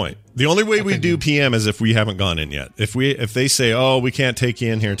good point. The only way we do PM is if we haven't gone in yet. If they say, "Oh, we can't take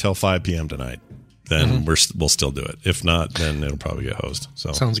you in here until 5 p.m. tonight," then we'll still do it. If not, then it'll probably get hosed.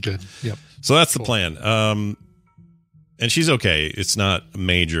 So sounds good. Yep. So that's the plan. And she's okay. It's not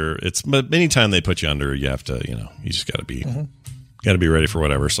major. But anytime they put you under, you have to, you just got to be ready for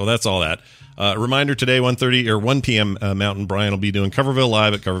whatever. So that's all that. Reminder today, 1:30 or 1 p.m. Mountain. Brian will be doing Coverville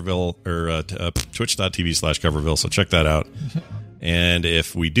live at Coverville or twitch.tv/Coverville. So check that out. And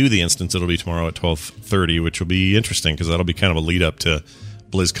if we do the instance, it'll be tomorrow at 12:30, which will be interesting because that'll be kind of a lead up to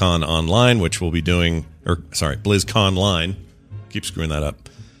BlizzCon Online, which we'll be doing, BlizzCon Line. Keep screwing that up.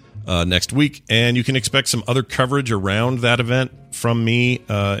 Next week, and you can expect some other coverage around that event from me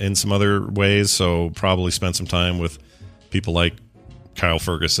in some other ways, so probably spend some time with people like Kyle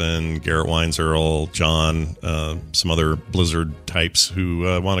Ferguson, Garrett Wines-Earl, John, some other Blizzard types who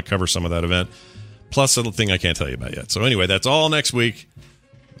want to cover some of that event, plus a little thing I can't tell you about yet. So anyway, that's all next week.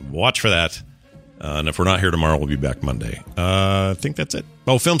 Watch for that. And if we're not here tomorrow, we'll be back Monday. I think that's it.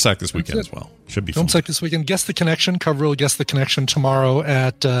 Oh, Film Sack this weekend as well. Should be Film Sack this weekend. Guess the Connection. Cover will Guess the Connection tomorrow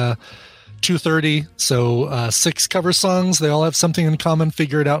at 2:30. So 6 cover songs. They all have something in common.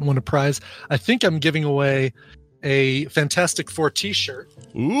 Figure it out and win a prize. I think I'm giving away a Fantastic Four t-shirt.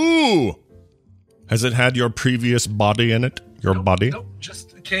 Ooh! Has it had your previous body in it? Body? Nope.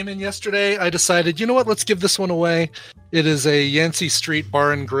 Just came in yesterday. I decided, you know what? Let's give this one away. It is a Yancey Street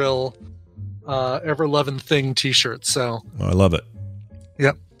Bar and Grill Ever Lovin' Thing t-shirt. So I love it.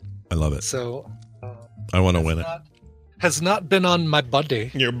 Yep. I love it. So I want to win it. Has not been on my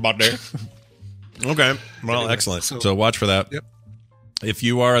body. Your body. Okay. Well, anyway, excellent. So watch for that. Yep. If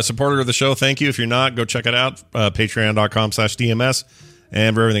you are a supporter of the show, thank you. If you're not, go check it out. Patreon.com/TMS.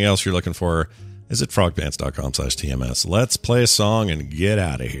 And for everything else you're looking for, is at frogpants.com/TMS. Let's play a song and get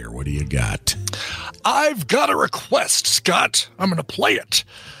out of here. What do you got? I've got a request, Scott. I'm going to play it.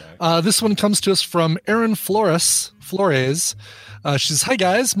 This one comes to us from Erin Flores. She says, "Hi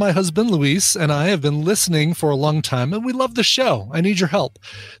guys, my husband Luis and I have been listening for a long time and we love the show. I need your help.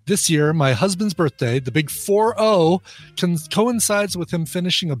 This year, my husband's birthday, the big 4-0, coincides with him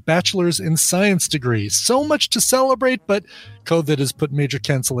finishing a bachelor's in science degree. So much to celebrate, but COVID has put major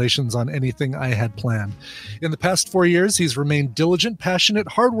cancellations on anything I had planned. In the past 4 years, he's remained diligent, passionate,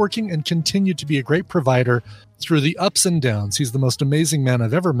 hardworking, and continued to be a great provider through the ups and downs. He's the most amazing man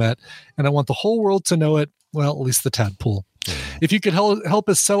I've ever met, and I want the whole world to know it. Well, at least the tadpole. If you could help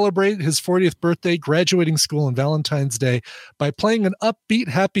us celebrate his 40th birthday, graduating school, and Valentine's Day by playing an upbeat,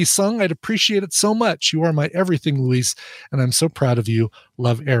 happy song, I'd appreciate it so much. You are my everything, Luis, and I'm so proud of you.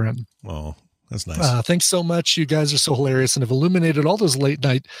 Love, Aaron." Oh, that's nice. Thanks so much. You guys are so hilarious and have illuminated all those late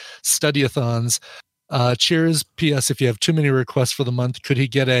night study-a-thons. Cheers. P.S. If you have too many requests for the month, could he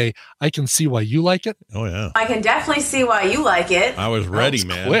get a "I can see why you like it"? Oh, yeah. I can definitely see why you like it. I was ready,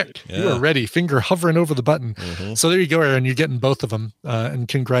 man. Quick. Yeah. You were ready. Finger hovering over the button. Mm-hmm. So there you go, Aaron. You're getting both of them. And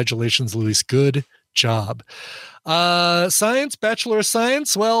congratulations, Luis. Good job. Science, Bachelor of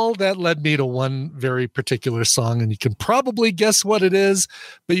Science. Well, that led me to one very particular song, and you can probably guess what it is,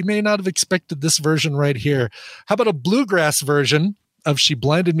 but you may not have expected this version right here. How about a bluegrass version of She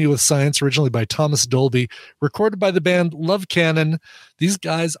Blinded Me with Science, originally by Thomas Dolby, recorded by the band Love Cannon. These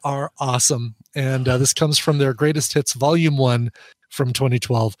guys are awesome. And this comes from their Greatest Hits Volume 1 from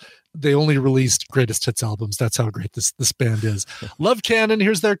 2012. They only released Greatest Hits albums. That's how great this band is. Love Cannon,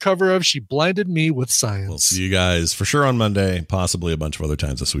 here's their cover of She Blinded Me with Science. We'll see you guys for sure on Monday, possibly a bunch of other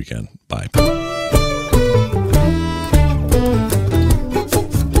times this weekend. Bye.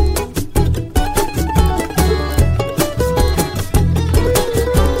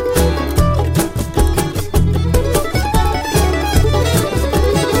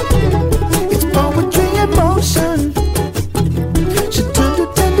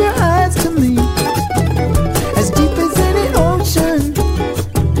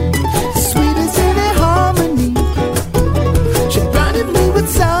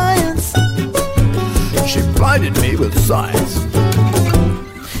 Me with science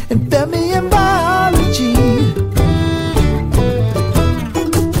and fed me in biology.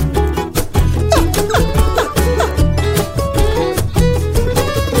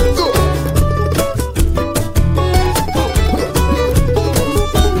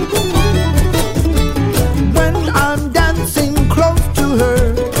 When I'm dancing close to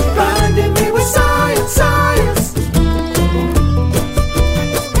her, blinding me with science, science.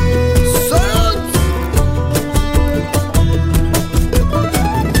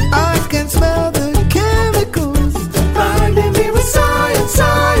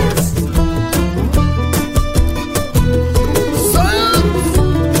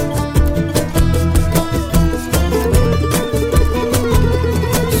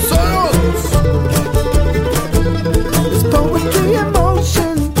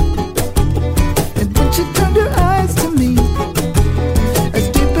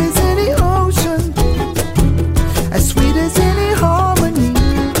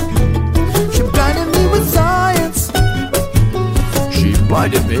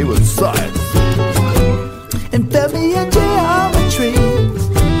 Blinded me with science and fed me in geometry.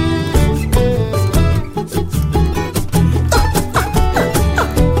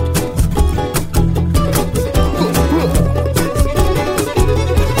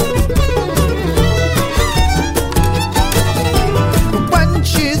 When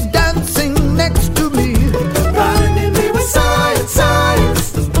she's dancing next to me, blinding me with science,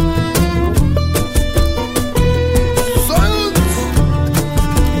 science.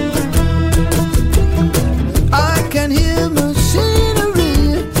 I can hear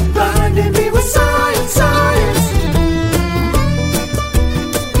machinery blinding me with science, science.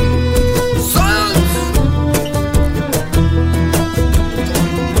 Science.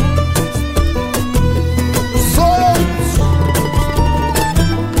 Science.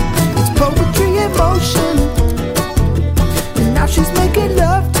 It's poetry in motion, and now she's making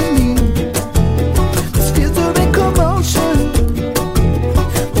love to me. The spheres are in commotion,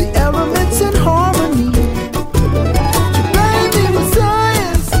 the elements in harmony.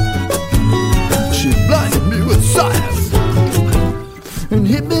 Science and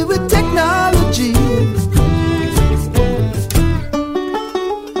hit me with technology.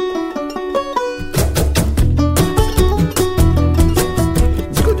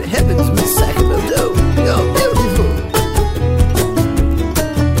 Good heavens, Miss Sakamoto, you're beautiful.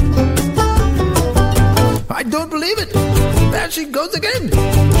 I don't believe it. There she goes again.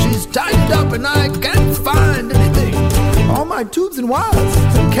 She's tied it up and I can't find anything. All my tubes and wires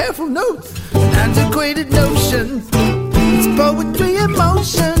and careful notes, an antiquated notion. It's poetry in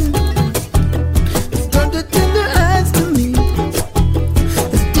motion. It's turned her tender eyes to me,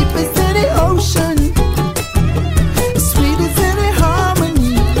 as deep as any ocean, as sweet as any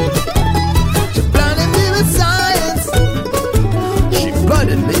harmony. She blinded me with science. She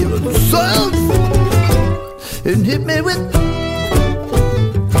blinded me with science and hit me with.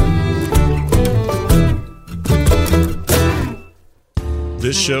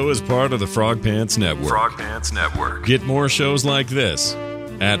 This show is part of the Frog Pants Network. Frog Pants Network. Get more shows like this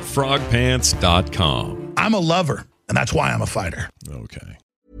at frogpants.com. I'm a lover, and that's why I'm a fighter. Okay.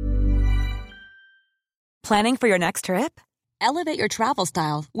 Planning for your next trip? Elevate your travel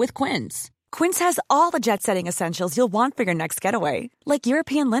style with Quince. Quince has all the jet-setting essentials you'll want for your next getaway, like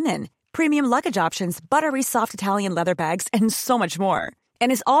European linen, premium luggage options, buttery soft Italian leather bags, and so much more.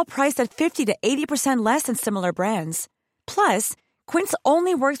 And is all priced at 50 to 80% less than similar brands. Plus, Quince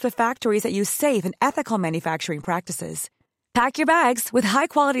only works with factories that use safe and ethical manufacturing practices. Pack your bags with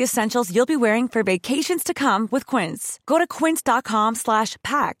high-quality essentials you'll be wearing for vacations to come with Quince. Go to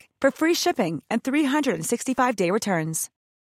quince.com/pack for free shipping and 365-day returns.